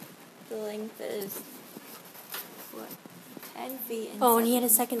 The length is, what, 10 feet and Oh, and he 7 had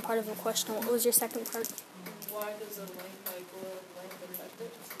a second part of the question. What was your second part? Why does a length affect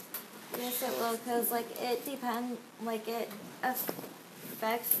it? Yes, it will, because, like, it depends, like, it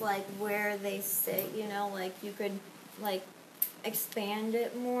affects, like, where they sit, you know, like, you could, like, expand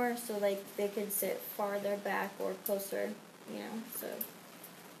it more so, like, they could sit farther back or closer, you know, so,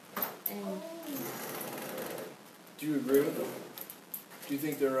 and... Do you agree with them? Do you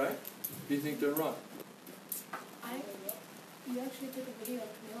think they're right? Do you think they're wrong? You actually took a video of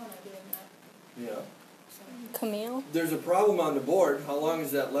Camille and I doing that. Yeah. Camille? There's a problem on the board. How long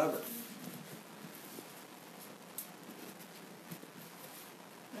is that lever?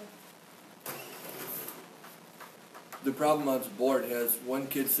 The problem on the board has one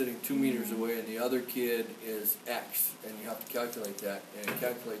kid sitting 2 meters away and the other kid is X, and you have to calculate that, and it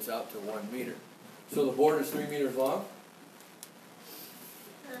calculates out to 1 meter. So the board is 3 meters long?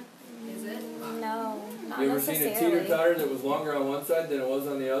 Is it? No, not You ever seen a necessarily. teeter-totter that was longer on one side than it was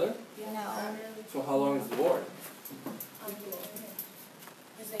on the other? No. So how long is the board?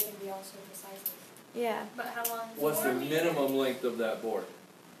 Because they can be all sorts of sizes. Yeah. But how long? What's the minimum length of that board?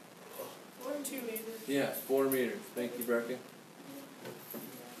 2 meters. Yes, 4 meters. Thank you, Breckin.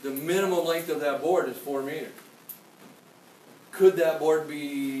 The minimum length of that board is 4 meters. Could that board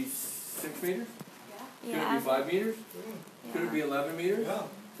be 6 meters? Could it be 5 meters? Could it be 11 meters? Yeah.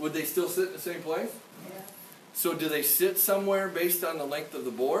 Would they still sit in the same place? So do they sit somewhere based on the length of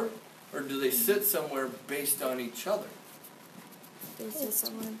the board? Or do they sit somewhere based on each other? They sit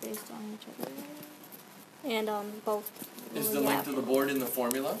somewhere based on each other. And on both. Is the length of the board in the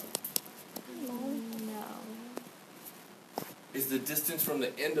formula? No. Is the distance from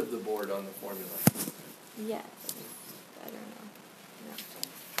the end of the board on the formula? Yes. I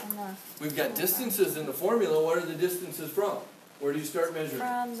don't know. No. We've got distances in the formula. What are the distances from? Where do you start measuring?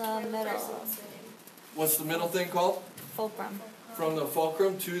 From the middle. What's the middle thing called? Fulcrum. From the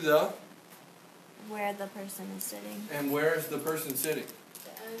fulcrum to the? Where the person is sitting. And where is the person sitting?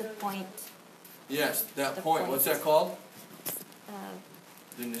 The point. Yes, that The point. point. What's that called? Uh,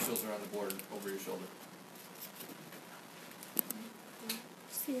 The initials are on the board over your shoulder.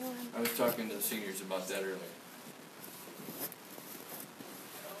 I was talking to the seniors about that earlier.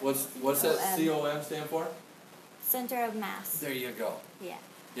 What's that COM stand for? Center of mass. There you go. Yeah.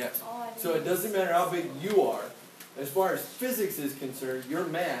 Yes. So it doesn't matter how big you are. As far as physics is concerned, your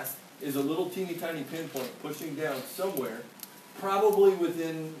mass is a little teeny tiny pinpoint pushing down somewhere, probably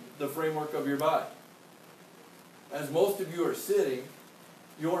within the framework of your body. As most of you are sitting,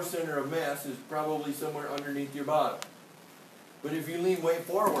 your center of mass is probably somewhere underneath your bottom. But if you lean way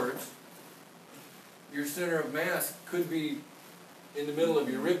forwards, your center of mass could be in the middle of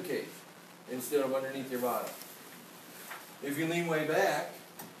your rib cage instead of underneath your bottom. If you lean way back,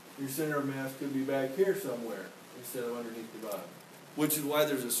 your center of mass could be back here somewhere instead of underneath your bottom. Which is why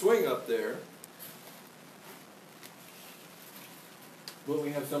there's a swing up there. But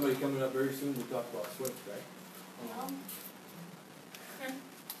we have somebody coming up very soon to talk about swings, right?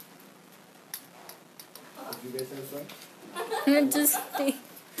 Did you guys have a swing? Just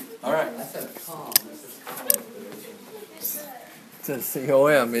All right. I said calm. It says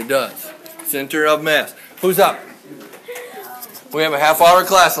COM, it does. Center of mass. Who's up? We have a half-hour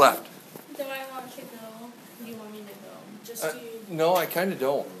class left. Do I want to go? Do you want me to go? Just you? No, I kind of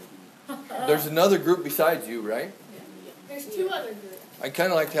don't. There's another group besides you, right? There's 2 other groups. I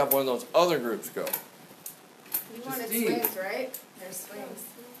kind of like to have one of those other groups go. You wanted Steve. swings, right? There's swings.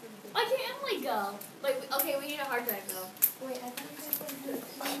 Why can't Emily go? Like, okay, we need a hard drive though. Wait, I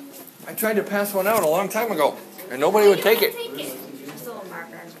thought I tried to pass one out a long time ago, and nobody would take it. Take it. Just a little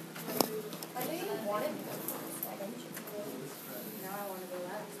marker. I know you wanted to go first. Why don't you? Now I want to go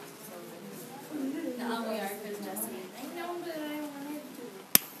last. No, we are because Jesse. I know, but I wanted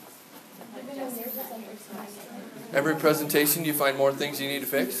to. Every presentation, you find more things you need to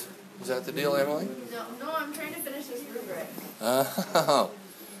fix? Is that the deal, Emily? No, I'm trying to finish this rubric.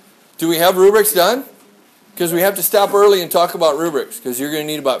 Do we have rubrics done? Because we have to stop early and talk about rubrics, because you're going to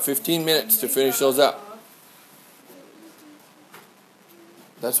need about 15 minutes to finish those up.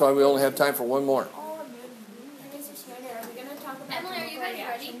 That's why we only have time for one more. Emily, are you guys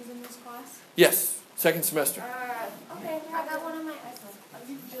ready? In this class? Yes, second semester. Okay, I got one on my iPhone.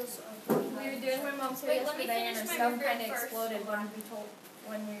 We were doing my mom's Wait, hair let me yesterday and her finish my stuff rubric kind of first. exploded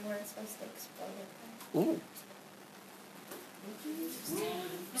when we weren't supposed to explode it. Ooh.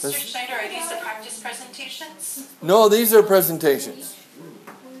 Mr. Schneider, are these the practice presentations? No, these are presentations.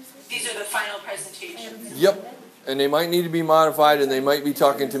 These are the final presentations. Yep. And they might need to be modified, and they might be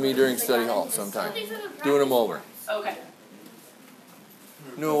talking to me during study hall sometime. Doing them over. Okay.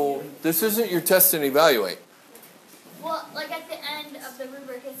 No, this isn't your test and evaluate. Well, like at the end of the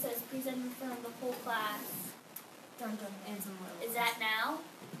rubric, it says present in front of the whole class. Is that now?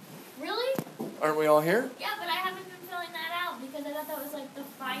 Really? Aren't we all here? Yeah, but I haven't been filling that out because I thought that was like the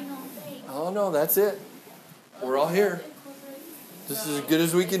final thing. Oh, no, that's it. We're all here. This is as good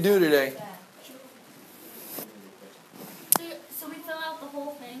as we can do today. So we fill out the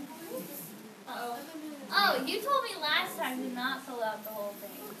whole thing? Oh, you told me last time to not fill out the whole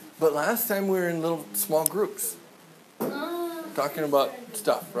thing. But last time we were in little small groups talking about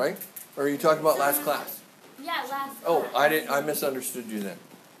stuff, right? Or are you talking about last class? Yeah, last Oh, class. I misunderstood you then.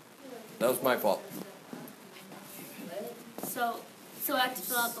 That was my fault. So I have to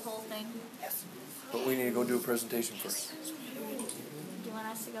fill out the whole thing? Yes. But we need to go do a presentation first. Do you want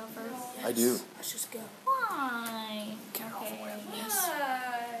us to go first? I do. Let's just go. Why? Okay.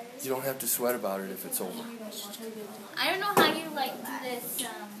 You don't have to sweat about it if it's over. I don't know how you like do this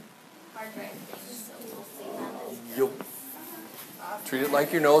hard drive thing, so we'll see how this You'll treat it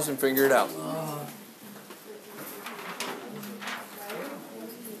like your nose and figure it out.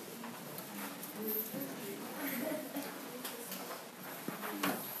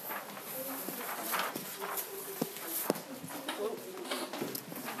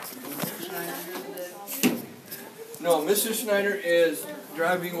 No, Mrs. Schneider is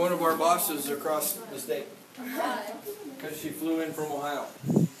driving one of our bosses across the state. Because she flew in from Ohio.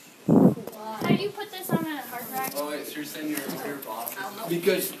 How do you put this on a hard drive? Oh, wait, so you're saying your boss?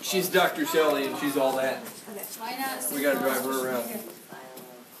 Because she's Dr. Shelley and she's all that. We gotta drive her around.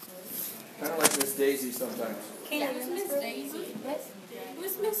 Kind of like Miss Daisy sometimes. Who's Miss Daisy?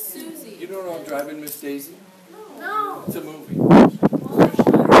 Who's Miss Susie? You don't know Driving Miss Daisy? No. It's a movie.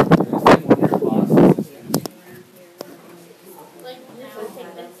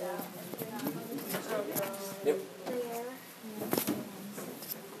 Yep.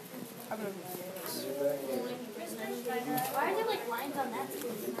 Why are there like lines on that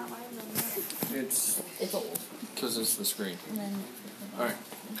screen and not lines on that? It's old. Because it's the screen. Alright.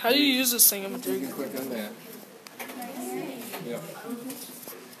 How do you use this You thingamajig? can click on that. Yep.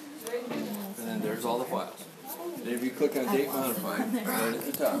 And then there's all the files. And if you click on date modified, right at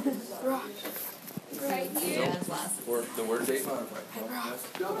the top. Or the word date modified.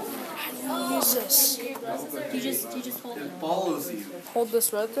 Jesus. You just hold it. It follows you. Hold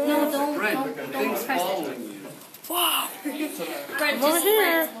this right there. No, don't. Right, but things following you. Wow. Brent, Over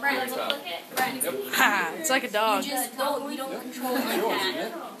here. Brent, look it. Brent. Ha! It's like a dog. You just don't. You don't control it like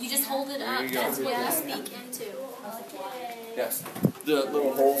that. You just hold it up. There you go. That's what you speak into. Yes. The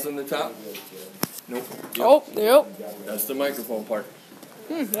little holes in the top. Nope. Yep. Oh, yep. That's the microphone part.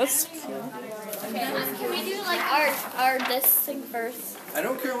 That's Can we do like our this thing first? I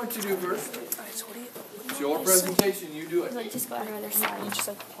don't care what you do first. It's your presentation, you do it. like just go on the other side. You just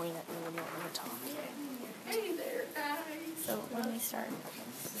like point at me when you want to talk. Hey there, guys. So let me start.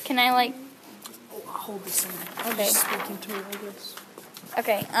 Can I like? Hold this in. Okay. Speaking to me like this.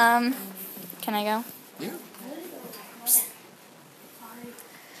 Okay. Can I go? Yeah.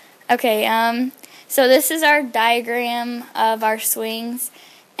 Okay. So this is our diagram of our swings,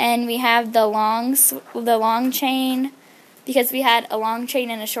 and we have the long chain, because we had a long chain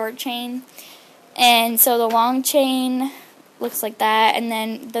and a short chain, and so the long chain looks like that, and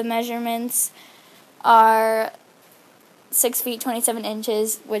then the measurements are 6 feet 27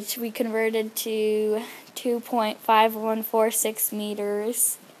 inches, which we converted to 2.5146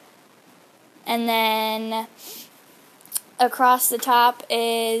 meters, and then across the top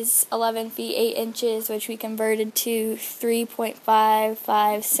is 11 feet 8 inches, which we converted to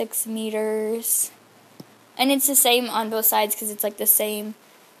 3.556 meters. And it's the same on both sides because it's like the same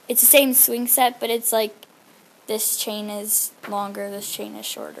swing set, but it's like this chain is longer, this chain is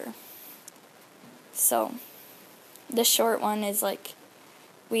shorter. So the short one is like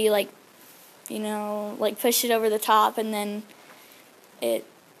we push it over the top, and then the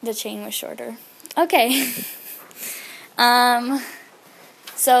chain was shorter. Okay.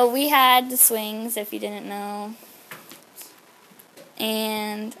 So we had the swings, if you didn't know.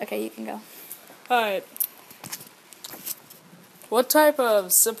 And, okay, you can go. Alright. What type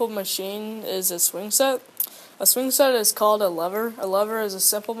of simple machine is a swing set? A swing set is called a lever. A lever is a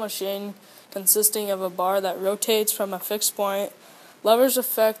simple machine consisting of a bar that rotates from a fixed point. Levers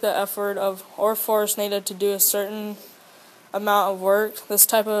affect the effort of or force needed to do a certain amount of work. This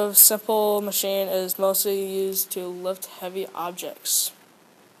type of simple machine is mostly used to lift heavy objects.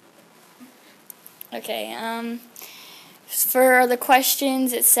 Okay, for the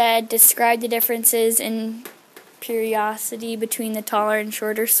questions, it said, describe the differences in periodicity between the taller and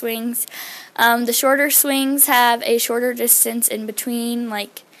shorter swings. The shorter swings have a shorter distance in between,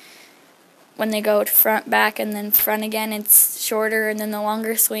 like when they go to front, back, and then front again, it's shorter, and then the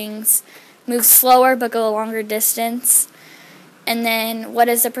longer swings move slower but go a longer distance. And then what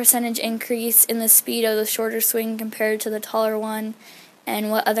is the percentage increase in the speed of the shorter swing compared to the taller one?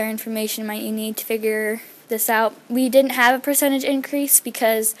 And what other information might you need to figure this out? We didn't have a percentage increase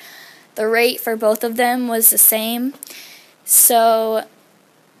because the rate for both of them was the same. So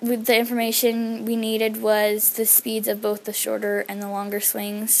with the information we needed was the speeds of both the shorter and the longer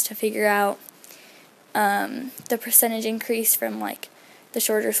swings to figure out the percentage increase from like the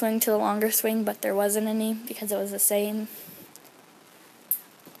shorter swing to the longer swing, but there wasn't any because it was the same.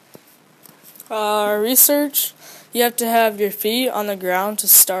 Research, you have to have your feet on the ground to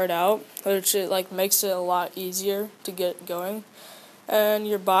start out, which makes it a lot easier to get going. And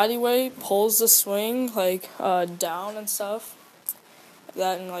your body weight pulls the swing down and stuff.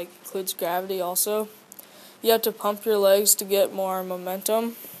 That includes gravity also. You have to pump your legs to get more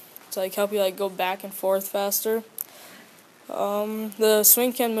momentum to help you go back and forth faster. The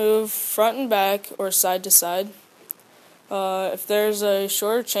swing can move front and back or side to side. If there's a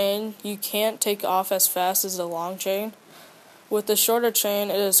shorter chain, you can't take off as fast as the long chain. With the shorter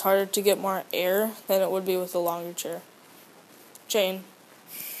chain, it is harder to get more air than it would be with the longer chain.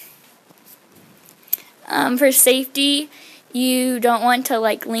 For safety, you don't want to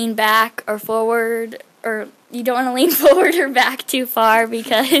like lean back or forward, or you don't want to lean forward or back too far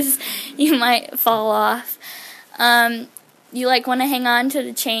because you might fall off. You like want to hang on to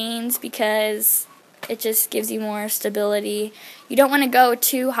the chains because it just gives you more stability. You don't want to go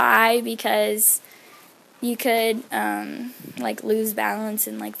too high because you could like lose balance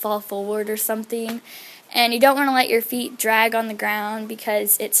and like fall forward or something. And you don't want to let your feet drag on the ground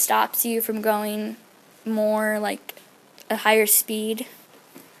because it stops you from going more like a higher speed.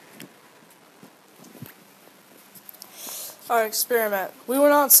 Our experiment. We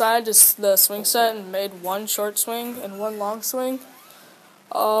went outside to the swing set and made one short swing and one long swing.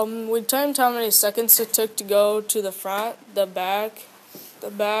 We timed how many seconds it took to go to the front, the back,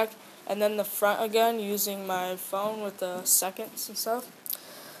 and then the front again using my phone with the seconds and stuff.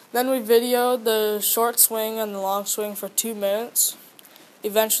 Then we videoed the short swing and the long swing for 2 minutes.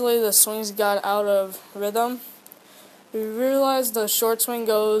 Eventually the swings got out of rhythm. We realized the short swing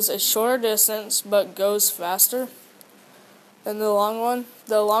goes a shorter distance but goes faster than the long one.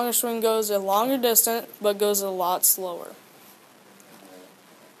 The longer swing goes a longer distance but goes a lot slower.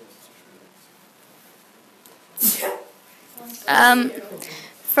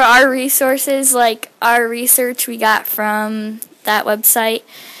 For our resources, like our research we got from that website,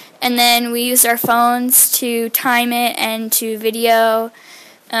 and then we used our phones to time it and to video.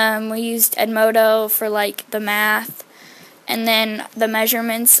 We used Edmodo for like the math, and then the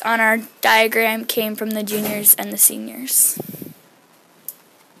measurements on our diagram came from the juniors and the seniors.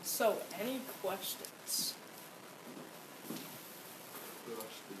 So, any questions?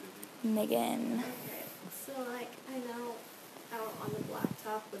 Megan. So, like, I know out on the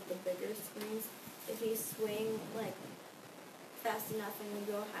blacktop with the bigger swings, if you swing, like, fast enough and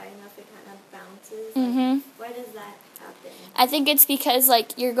you go high enough, it kind of bounces. Like, why does that happen? I think it's because,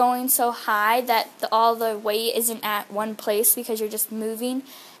 like, you're going so high that all the weight isn't at one place because you're just moving.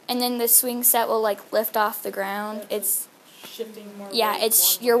 And then the swing set will, like, lift off the ground. It's shifting more. Yeah, weight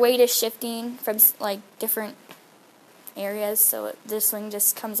it's your weight is shifting from like different areas, so the swing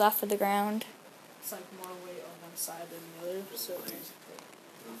just comes off of the ground. It's like more weight on one side than the other. So Like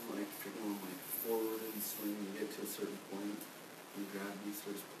if you're going like forward and swing, you get to a certain point, you grab these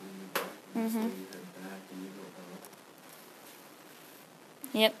starts pulling you back, and so you head back and you go up.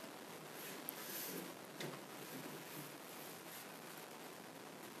 Yep.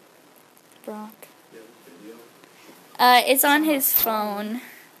 Brock. It's on his phone.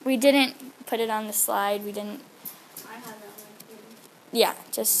 We didn't put it on the slide. We didn't. I have that one. Yeah,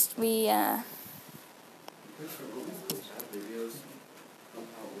 just we. Videos of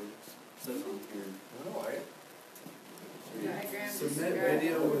how it works. It says on here. Submit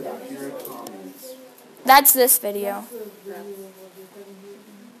video with your comments. That's this video.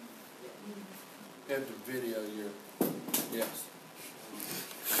 You have to video your, yes.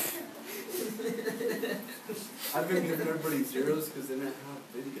 I've been giving everybody zeros because they didn't have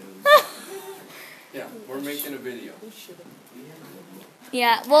videos. Yeah, we're making a video.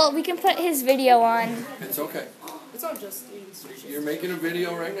 Yeah, well, we can put his video on. It's okay. it's not just these. You're making a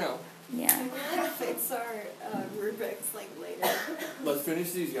video right now. Yeah. Fix our rubrics, like, later. Let's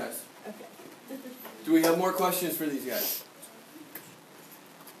finish these guys. Okay. Do we have more questions for these guys?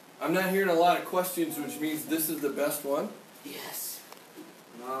 I'm not hearing a lot of questions, which means this is the best one. Yes.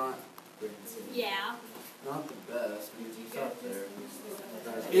 Not. Yeah. Not the best because you got there.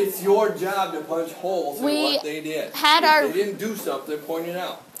 It's your job to punch holes in what they did. If they didn't do something, point it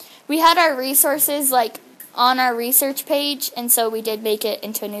out. We had our resources like on our research page, and so we did make it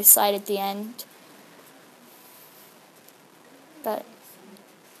into a new slide at the end. But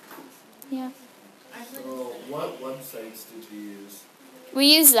yeah. So what websites did you use?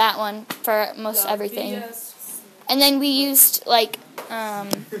 We used that one for most everything. And then we used like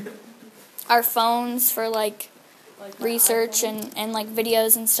our phones for like research and like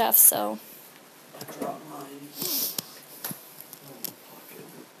videos and stuff, so. I dropped mine.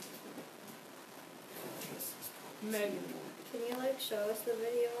 Megan. Can you, like, show us the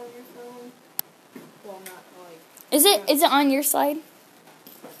video on your phone? Well, not like. Is it on your slide?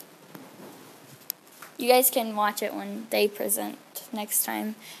 You guys can watch it when they present next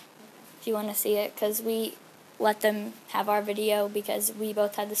time if you want to see it, because we let them have our video because we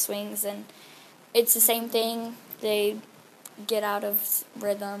both had the swings, and it's the same thing. They get out of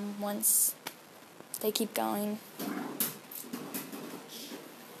rhythm once they keep going.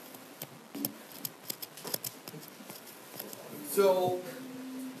 So,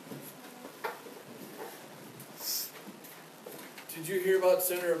 did you hear about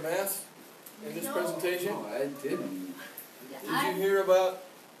center of mass in this presentation? No, I didn't. Did you hear about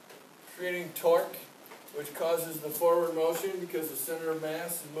creating torque which causes the forward motion because the center of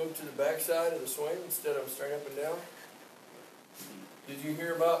mass is moved to the backside of the swing instead of straight up and down. Did you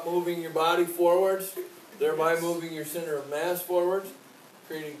hear about moving your body forwards, thereby moving your center of mass forwards,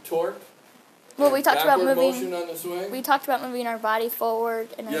 creating torque? Well, we talked about moving. Motion on the swing? We talked about moving our body forward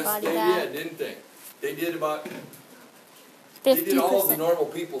and our body back. Yes, they did, didn't they? They did about. 50%. They did all of the normal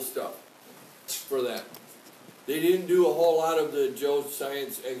people stuff for that. They didn't do a whole lot of the Joe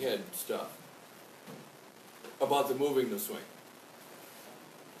Science egghead stuff about the moving the swing.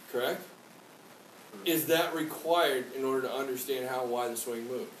 Correct? Is that required in order to understand why the swing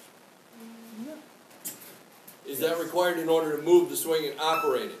moves? No. Is that required in order to move the swing and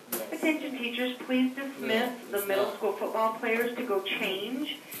operate it? Attention teachers, please dismiss the middle school football players to go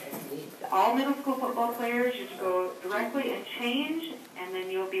change. All middle school football players, you should go directly and change, and then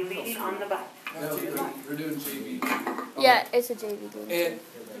you'll be leading on the bus. No, we're doing JV. Yeah, it's a JV game. And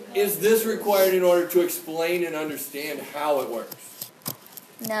is this required in order to explain and understand how it works?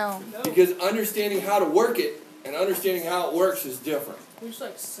 No. Because understanding how to work it and understanding how it works is different. We just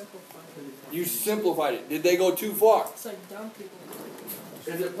like simplified it. You simplified it. Did they go too far? It's like dumb people.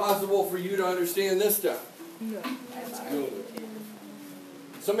 Is it possible for you to understand this stuff? No.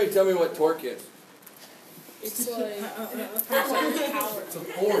 Somebody tell me what torque is. It's like power. It's a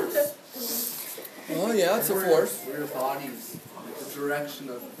force. Oh yeah, it's a force. Where your body's, the direction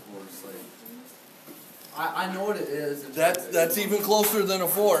of the force. Like, I know what it is. That's even closer than a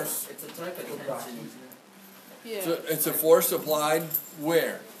force. It's a type of tension. Yeah. So it's a force applied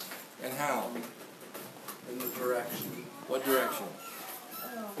where and how? In the direction. What direction?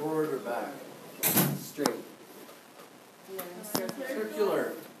 Forward or back? Straight.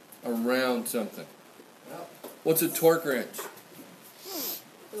 Circular. Around something. Yep. What's a torque wrench?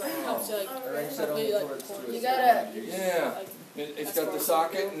 Like helps you You gotta. Yeah. It's got the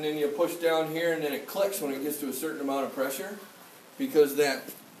socket, and then you push down here, and then it clicks when it gets to a certain amount of pressure, because that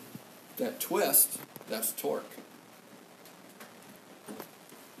twist, that's torque.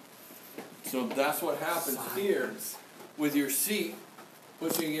 So that's what happens here with your seat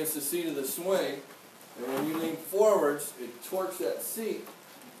pushing against the seat of the swing, and when you lean forwards, it torques that seat,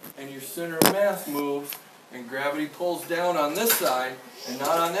 and your center of mass moves, and gravity pulls down on this side and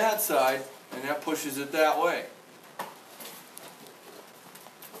not on that side, and that pushes it that way.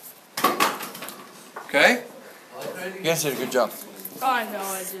 Okay? You guys did a good job. Oh, I know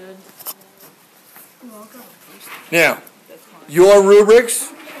I did. Now, your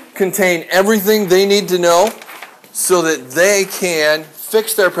rubrics contain everything they need to know so that they can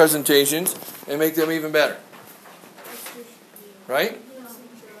fix their presentations and make them even better. Right?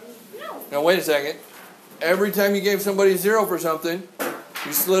 Now wait a second. Every time you gave somebody 0 for something,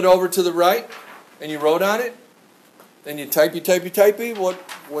 you slid over to the right and you wrote on it, and you typey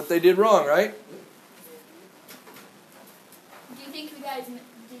what they did wrong, right? Do you think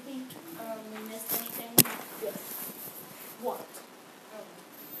we missed anything? Yes. What?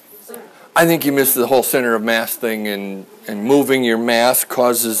 I think you missed the whole center of mass thing, and moving your mass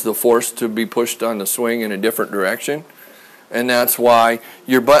causes the force to be pushed on the swing in a different direction. And that's why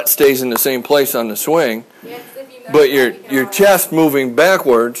your butt stays in the same place on the swing, but your chest moving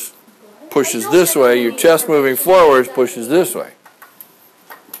backwards pushes this way, your chest moving forwards pushes this way.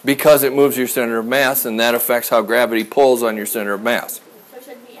 Because it moves your center of mass, and that affects how gravity pulls on your center of mass. So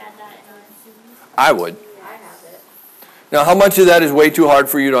should we add that in our I would. Now, how much of that is way too hard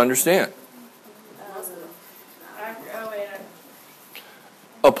for you to understand?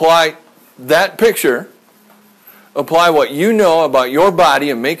 Apply that picture, apply what you know about your body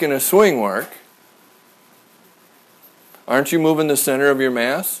and making a swing work. Aren't you moving the center of your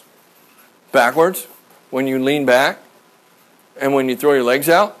mass backwards when you lean back and when you throw your legs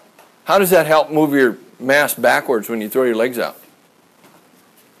out? How does that help move your mass backwards when you throw your legs out?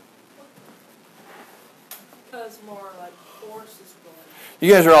 Because more like force is going.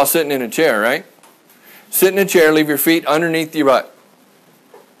 You guys are all sitting in a chair, right? Sit in a chair, leave your feet underneath your butt.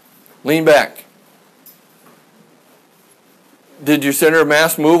 Lean back. Did your center of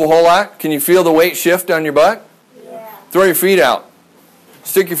mass move a whole lot? Can you feel the weight shift on your butt? Yeah. Throw your feet out.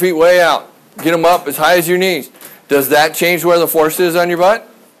 Stick your feet way out. Get them up as high as your knees. Does that change where the force is on your butt?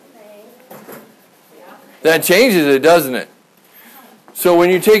 That changes it, doesn't it? So when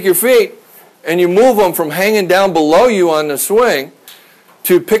you take your feet and you move them from hanging down below you on the swing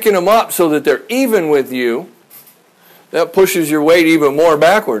to picking them up so that they're even with you, that pushes your weight even more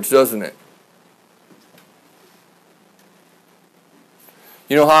backwards, doesn't it?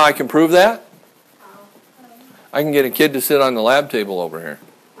 You know how I can prove that? I can get a kid to sit on the lab table over here.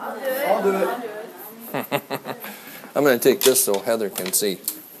 I'll do it. I'm going to take this so Heather can see.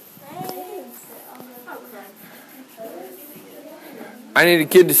 I need a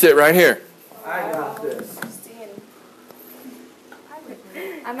kid to sit right here. I got this.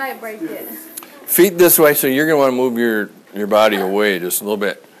 I might break it. Feet this way, so you're going to want to move your body away just a little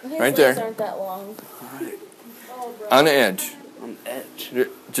bit. Right there. Aren't that long. On the edge. On the edge.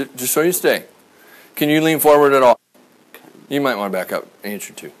 Just so you stay. Can you lean forward at all? You might want to back up an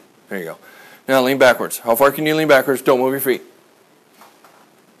inch or two. There you go. Now lean backwards. How far can you lean backwards? Don't move your feet.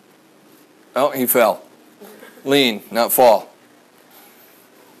 Oh, he fell. Lean, not fall.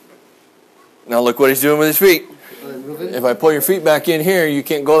 Now look what he's doing with his feet. If I pull your feet back in here, you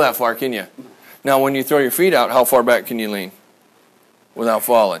can't go that far, can you? Now when you throw your feet out, how far back can you lean without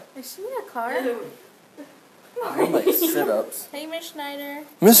falling? Is she in a car? I like sit-ups. Hey, Miss Schneider.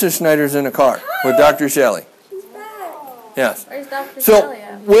 Mr. Schneider's in a car with Dr. Shelley. She's back. Yes. Where's Dr. So Shelley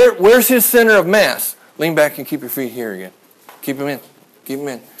at? where's his center of mass? Lean back and keep your feet here again. Keep them in. Keep them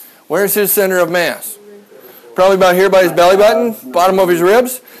in. Where's his center of mass? Probably about here by his belly button, bottom of his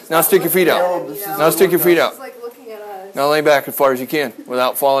ribs. Now stick your feet out. Now stick your feet out. Now lay back as far as you can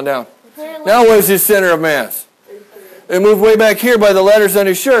without falling down. Now where's his center of mass? It moved way back here by the letters on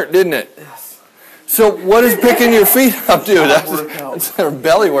his shirt, didn't it? Yes. So what does picking your feet up do? That's a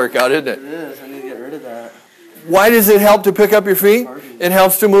belly workout, isn't it? It is. I need to get rid of that. Why does it help to pick up your feet? It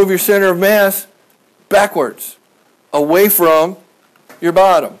helps to move your center of mass backwards, away from your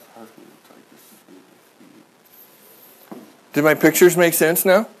bottom. Did my pictures make sense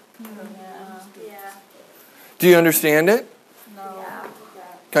now? Yeah. Do you understand it? No.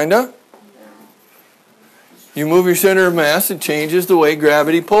 Kinda? You move your center of mass, it changes the way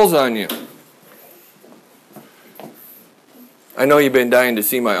gravity pulls on you. I know you've been dying to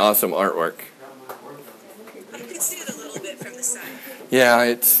see my awesome artwork. You can see it a little bit from the side. Yeah,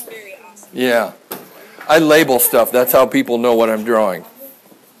 it's Very awesome. yeah. I label stuff. That's how people know what I'm drawing.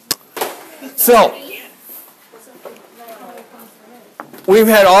 So, we've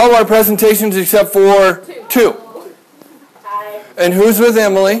had all of our presentations except for two. And who's with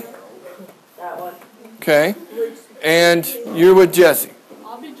Emily? That one. Okay. And you're with Jesse.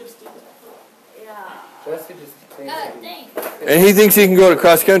 I'll be just Yeah. Jesse just thinks And he thinks he can go to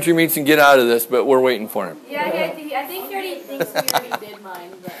cross-country meets and get out of this, but we're waiting for him. Yeah, I think he already thinks we already did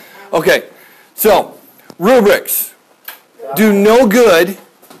mine. But Okay. So, rubrics do no good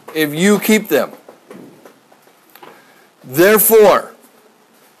if you keep them. Therefore,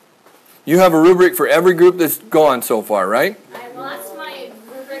 you have a rubric for every group that's gone so far, right? I lost my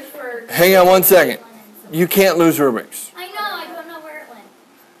rubric for. Hang on one second. You can't lose rubrics. I know, I don't know where it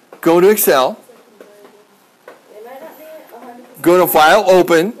went. Go to Excel. They might not be 100%. Go to File,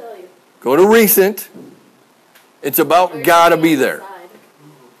 Open. Go to Recent. It's about gotta be there.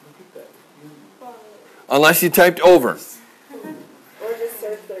 Unless you typed over. Or just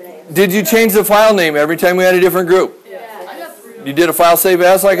search their name. Did you change the file name every time we had a different group? Yeah. You did a file save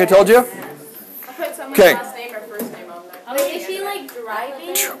as like I told you? I put someone's Okay. last name or first name on there. Wait, is she like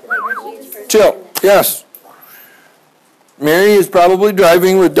driving? Chill. Yes. Mary is probably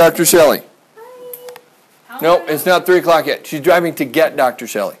driving with Dr. Shelley. No, it's not 3 o'clock yet. She's driving to get Dr.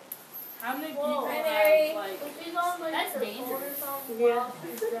 Shelley. how many people Hi, have Mary. like? That's dangerous.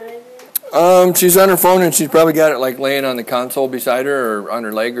 Yeah. She's on her phone and she's probably got it like laying on the console beside her or on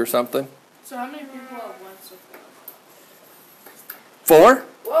her leg or something. So how many people have went so far? 4?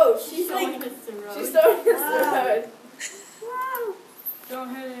 Whoa, she's like, she's throwing this road.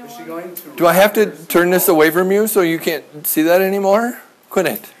 Don't hit anyone. Is she going to? Do I have to turn this away from you so you can't see that anymore? Quit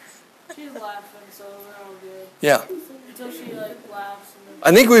it. She's laughing, so we're all good. Yeah. Until she like laughs and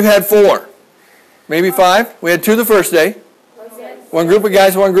then. I think we've had 4. Maybe 5. We had 2 the first day. One group of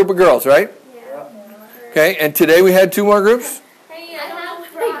guys, one group of girls, right? Okay, and today we had 2 more groups? Hey, I don't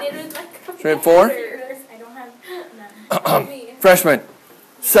know what I did with my So we had 4? I don't have none. Freshmen,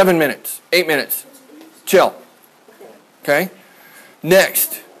 7 minutes, 8 minutes. Chill. Okay?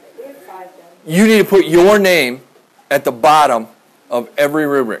 Next, you need to put your name at the bottom of every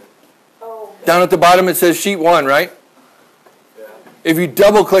rubric. Down at the bottom it says sheet 1, right? If you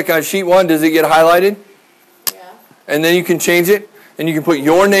double click on sheet 1, does it get highlighted? Yeah. And then you can change it and you can put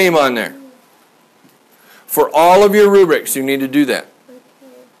your name on there. For all of your rubrics, you need to do that.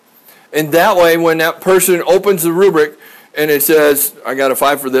 And that way, when that person opens the rubric and it says, I got a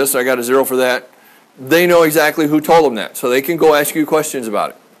 5 for this, I got a 0 for that, they know exactly who told them that. So they can go ask you questions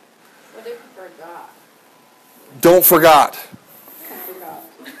about it. What if you forgot? Don't forgot.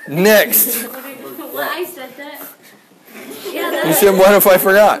 Next. Well, I said that. Yeah, You said, what if I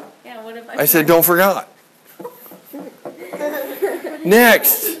forgot? Yeah, what if I said, don't forgot.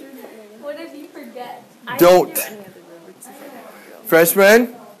 Next. What if you forget? Don't.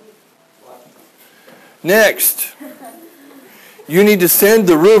 Freshmen. Next. you need to send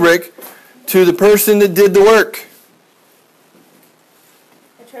the rubric to the person that did the work.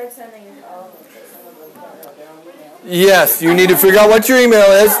 I tried sending it all. Yes, you need to figure out what your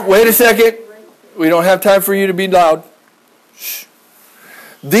email is. Wait a second. We don't have time for you to be loud. Shh.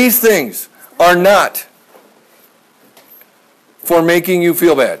 These things are not for making you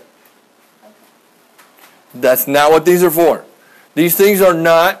feel bad. That's not what these are for. These things are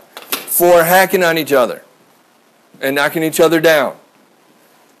not for hacking on each other and knocking each other down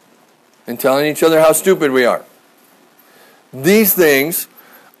and telling each other how stupid we are. These things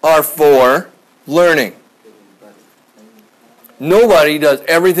are for learning. Nobody does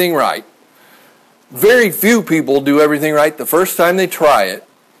everything right. Very few people do everything right the first time they try it.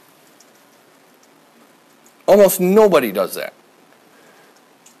 Almost nobody does that.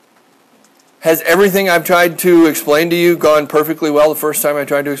 Has everything I've tried to explain to you gone perfectly well the first time I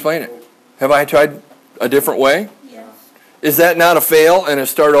tried to explain it? Have I tried a different way? Yes. Is that not a fail and a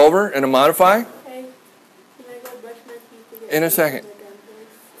start over and a modify? Okay. Can I go brush my teeth again? In a second.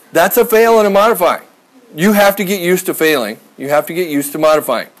 That's a fail and a modify. You have to get used to failing. You have to get used to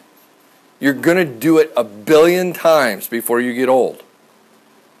modifying. You're going to do it a billion times before you get old.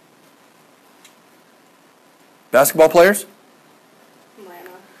 Basketball players?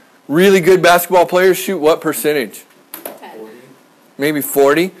 Really good basketball players shoot what percentage? 10. Maybe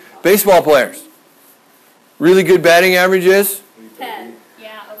 40. Baseball players. Really good batting average is? 10.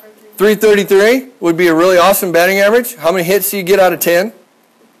 Yeah, over 333 would be a really awesome batting average. How many hits do you get out of 10?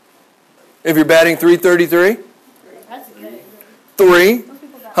 If you're batting 333? That's good. 3.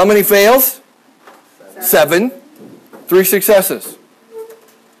 How many fails? 7. 3 successes.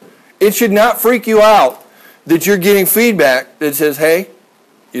 It should not freak you out that you're getting feedback that says, hey,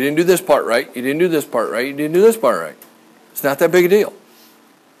 you didn't do this part right, you didn't do this part right, you didn't do this part right. It's not that big a deal.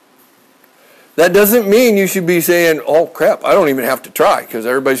 That doesn't mean you should be saying, oh crap, I don't even have to try because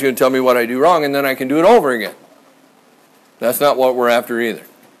everybody's going to tell me what I do wrong and then I can do it over again. That's not what we're after either.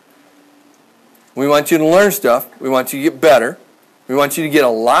 We want you to learn stuff. We want you to get better. We want you to get a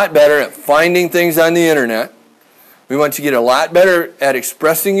lot better at finding things on the internet. We want you to get a lot better at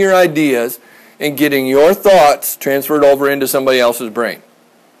expressing your ideas and getting your thoughts transferred over into somebody else's brain.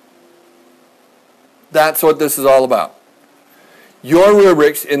 That's what this is all about. Your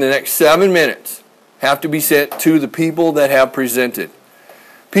rubrics in the next 7 minutes have to be sent to the people that have presented.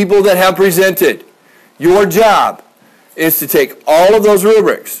 People that have presented. Your job is to take all of those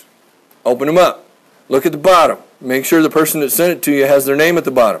rubrics, open them up, look at the bottom, make sure the person that sent it to you has their name at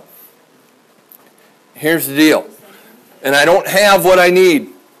the bottom. Here's the deal. And I don't have what I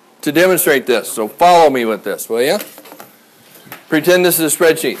need to demonstrate this, so follow me with this, will you? Pretend this is a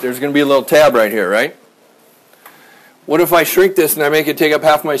spreadsheet. There's going to be a little tab right here, right? What if I shrink this and I make it take up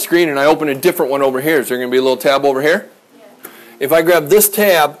half my screen and I open a different one over here? Is there going to be a little tab over here? Yeah. If I grab this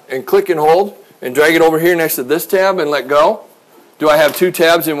tab and click and hold and drag it over here next to this tab and let go, do I have 2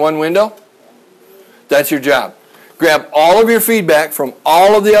 tabs in one window? That's your job. Grab all of your feedback from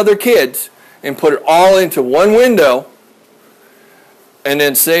all of the other kids and put it all into one window and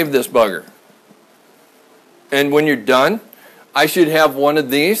then save this bugger. And when you're done, I should have one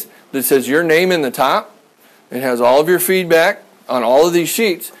of these that says your name in the top. It has all of your feedback on all of these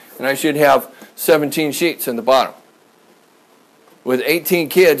sheets, and I should have 17 sheets in the bottom. With 18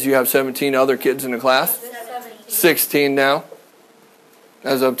 kids, you have 17 other kids in the class? 16 now,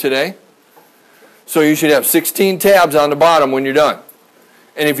 as of today. So you should have 16 tabs on the bottom when you're done.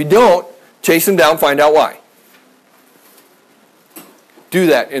 And if you don't, chase them down, find out why. Do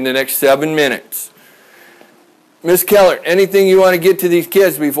that in the next 7 minutes. Miss Keller, anything you want to get to these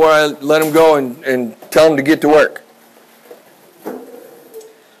kids before I let them go and tell them to get to work? No,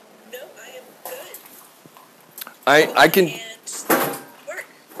 I am good.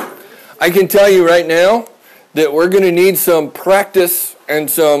 I can tell you right now that we're going to need some practice and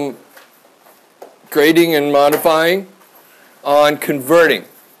some grading and modifying on converting.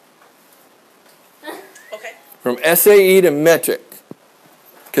 Okay. From SAE to metric.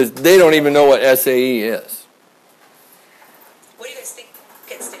 Because they don't even know what SAE is. What do you guys think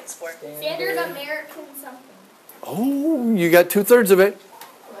it stands for? Standard American something. Oh, you got 2/3 of it.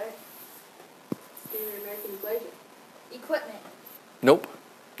 What? Standard American equation. Equipment. Nope.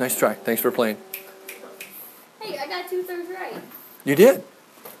 Nice try. Thanks for playing. Hey, I got 2/3 right. You did.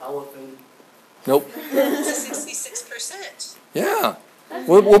 Elephant. Nope. It's 66%. Yeah.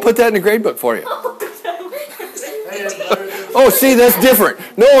 We'll put that in the grade book for you. Hey, it's better than Oh, see, that's different.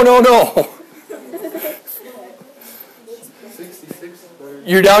 No. 66.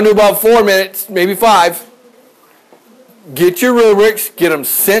 You're down to about 4 minutes, maybe 5. Get your rubrics, get them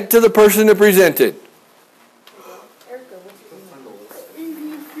sent to the person that presented. EVCOAH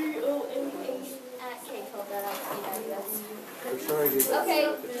at K12.lc.us. We're trying to get Okay,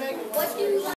 what do you